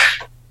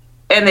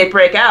 and they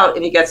break out,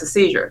 and he gets a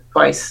seizure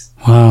twice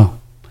a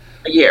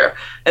year.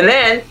 And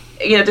then,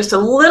 just a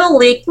little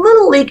leak,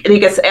 and he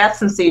gets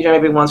absence seizure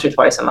maybe once or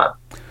twice a month.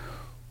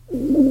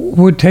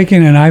 Would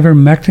taking an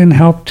ivermectin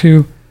help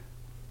to?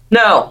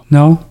 No.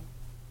 No?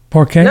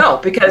 Porque? No,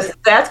 because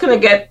that's going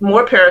to get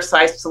more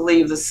parasites to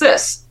leave the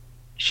cyst.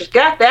 She's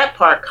got that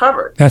part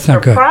covered. That's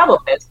not good. Her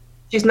problem is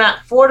she's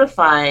not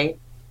fortifying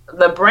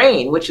the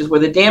brain, which is where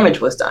the damage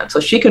was done. So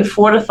she can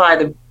fortify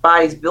the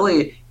body's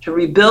ability to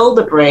rebuild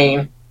the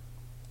brain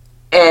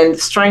and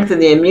strengthen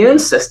the immune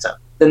system.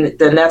 Then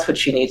that's what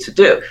she needs to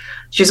do.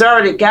 She's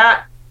already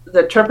got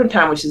the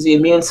turpentine, which is the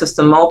immune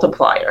system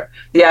multiplier,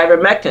 the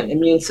ivermectin,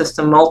 immune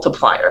system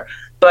multiplier.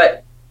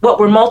 But what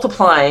we're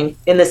multiplying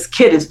in this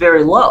kid is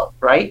very low,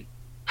 right?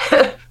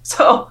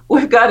 So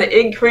we've got to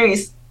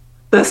increase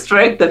the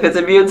strength of his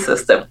immune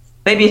system.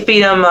 Maybe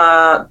feed him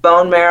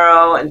bone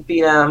marrow and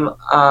feed him,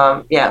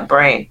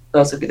 brain.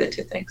 Those would be the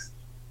two things.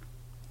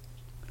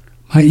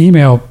 My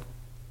email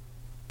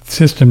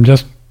system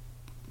just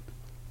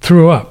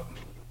threw up.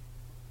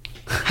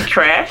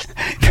 Crashed?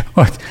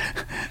 What?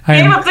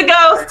 Game of the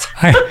ghost.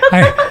 Hold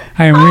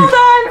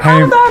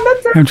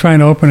on. I'm trying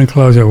to open and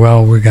close it.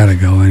 Well, we got to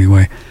go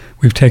anyway.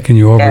 We've taken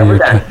you over your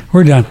time.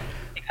 We're done.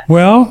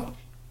 Well,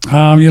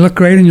 you look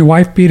great in your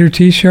wife beater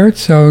T-shirt,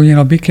 so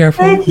be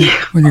careful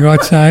when you go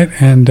outside.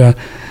 And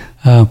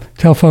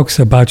tell folks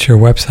about your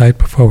website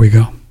before we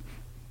go.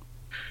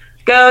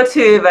 Go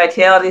to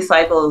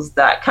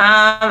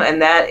vitalitycycles.com,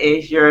 and that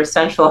is your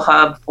central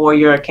hub for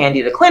your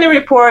Candida Cleaning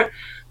Report,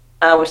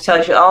 which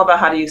tells you all about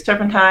how to use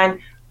turpentine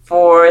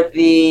for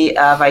the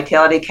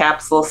Vitality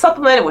Capsule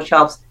Supplement, which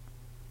helps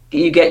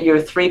you get your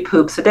 3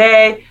 poops a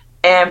day,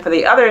 and for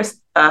the other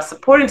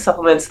supporting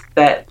supplements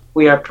that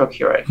we are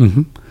procuring.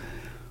 Mm-hmm.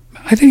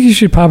 I think you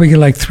should probably get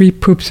like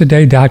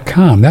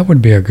 3poopsaday.com. That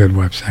would be a good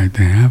website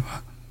to have.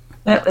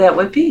 That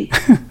would be.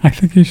 I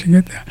think you should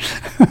get that.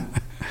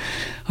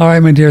 All right,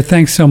 my dear,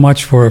 thanks so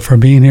much for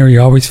being here.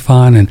 You're always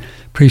fun, and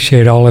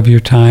appreciate all of your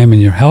time and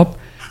your help.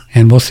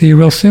 And we'll see you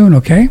real soon,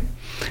 okay?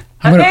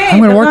 I'm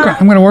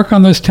gonna work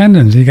on those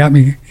tendons. You got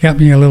me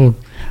a little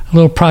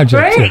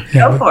project. Great,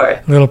 go for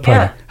it. A little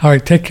project. Yeah. All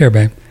right, take care,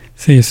 babe.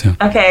 See you soon.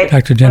 Okay.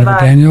 Dr. Jennifer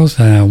Daniels,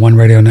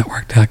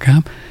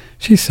 OneRadioNetwork.com.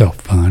 She's so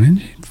fun, isn't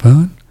she?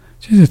 Fun.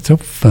 She's just so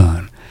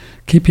fun.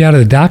 Keep you out of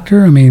the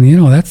doctor. I mean,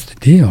 that's the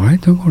deal,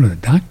 right? Don't go to the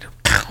doctor.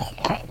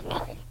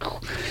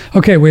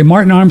 Okay, we have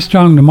Martin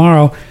Armstrong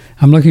tomorrow.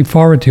 I'm looking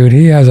forward to it.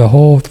 He has a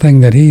whole thing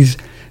that he's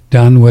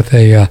done with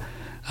a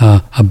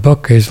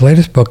book, his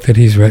latest book that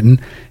he's written,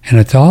 and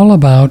it's all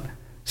about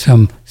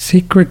some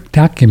secret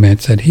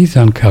documents that he's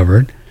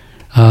uncovered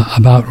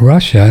about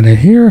Russia. And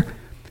here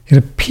it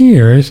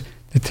appears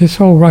that this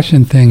whole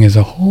Russian thing is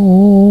a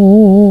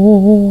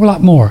whole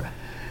lot more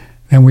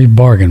than we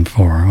bargained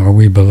for, or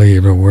we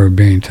believe, or we're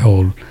being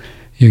told.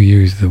 You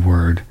use the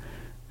word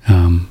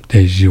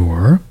de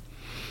jure.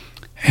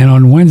 And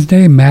on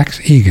Wednesday, Max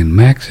Egan.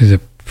 Max is a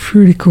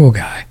pretty cool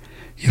guy.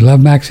 You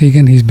love Max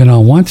Egan. He's been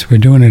on once. We're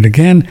doing it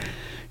again.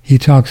 He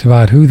talks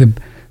about who the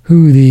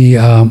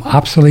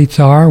obsoletes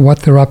are, what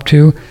they're up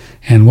to,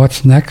 and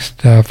what's next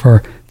that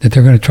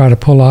they're going to try to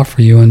pull off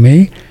for you and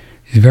me.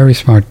 He's a very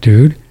smart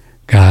gentleman.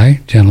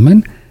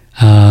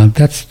 We're going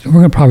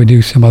to probably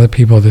do some other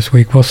people this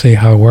week. We'll see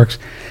how it works.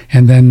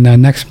 And then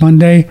next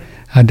Monday,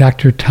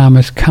 Dr.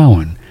 Thomas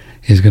Cowan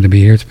is going to be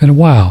here. It's been a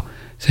while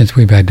since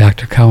we've had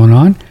Dr. Cowan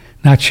on.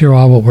 Not sure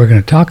all what we're going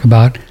to talk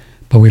about,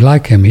 but we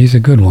like him. He's a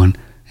good one.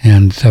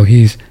 And so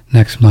he's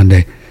next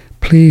Monday.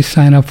 Please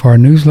sign up for our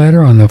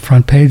newsletter on the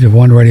front page of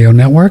One Radio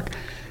Network,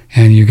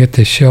 and you get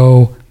the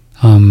show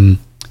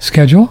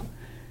schedule.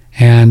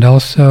 And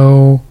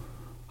also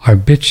our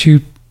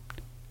BitChute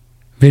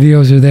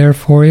videos are there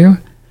for you.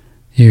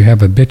 You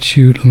have a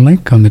BitChute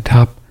link on the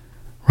top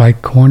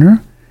right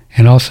corner.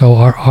 And also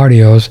our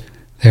audios.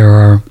 There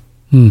are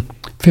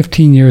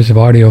 15 years of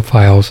audio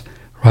files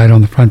right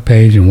on the front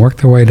page, and work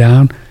their way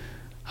down,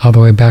 all the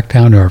way back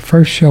down to our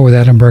first show with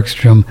Adam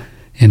Bergstrom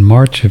in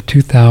March of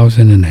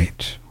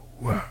 2008.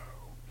 Whoa.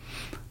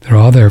 They're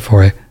all there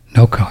for you,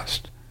 no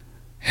cost.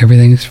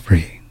 Everything is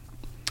free.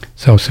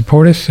 So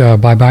support us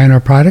by buying our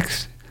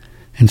products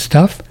and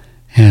stuff,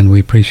 and we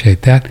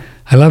appreciate that.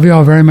 I love you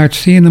all very much.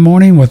 See you in the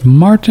morning with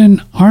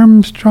Martin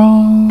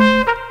Armstrong.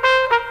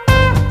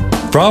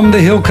 From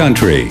the Hill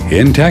Country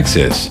in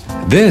Texas,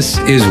 this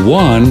is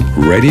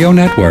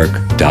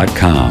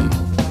OneRadioNetwork.com.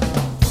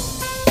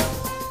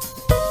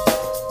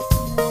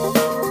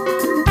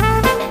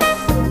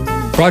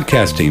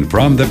 Broadcasting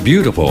from the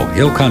beautiful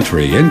Hill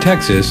Country in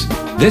Texas,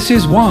 this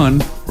is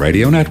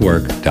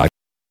OneRadioNetwork.com.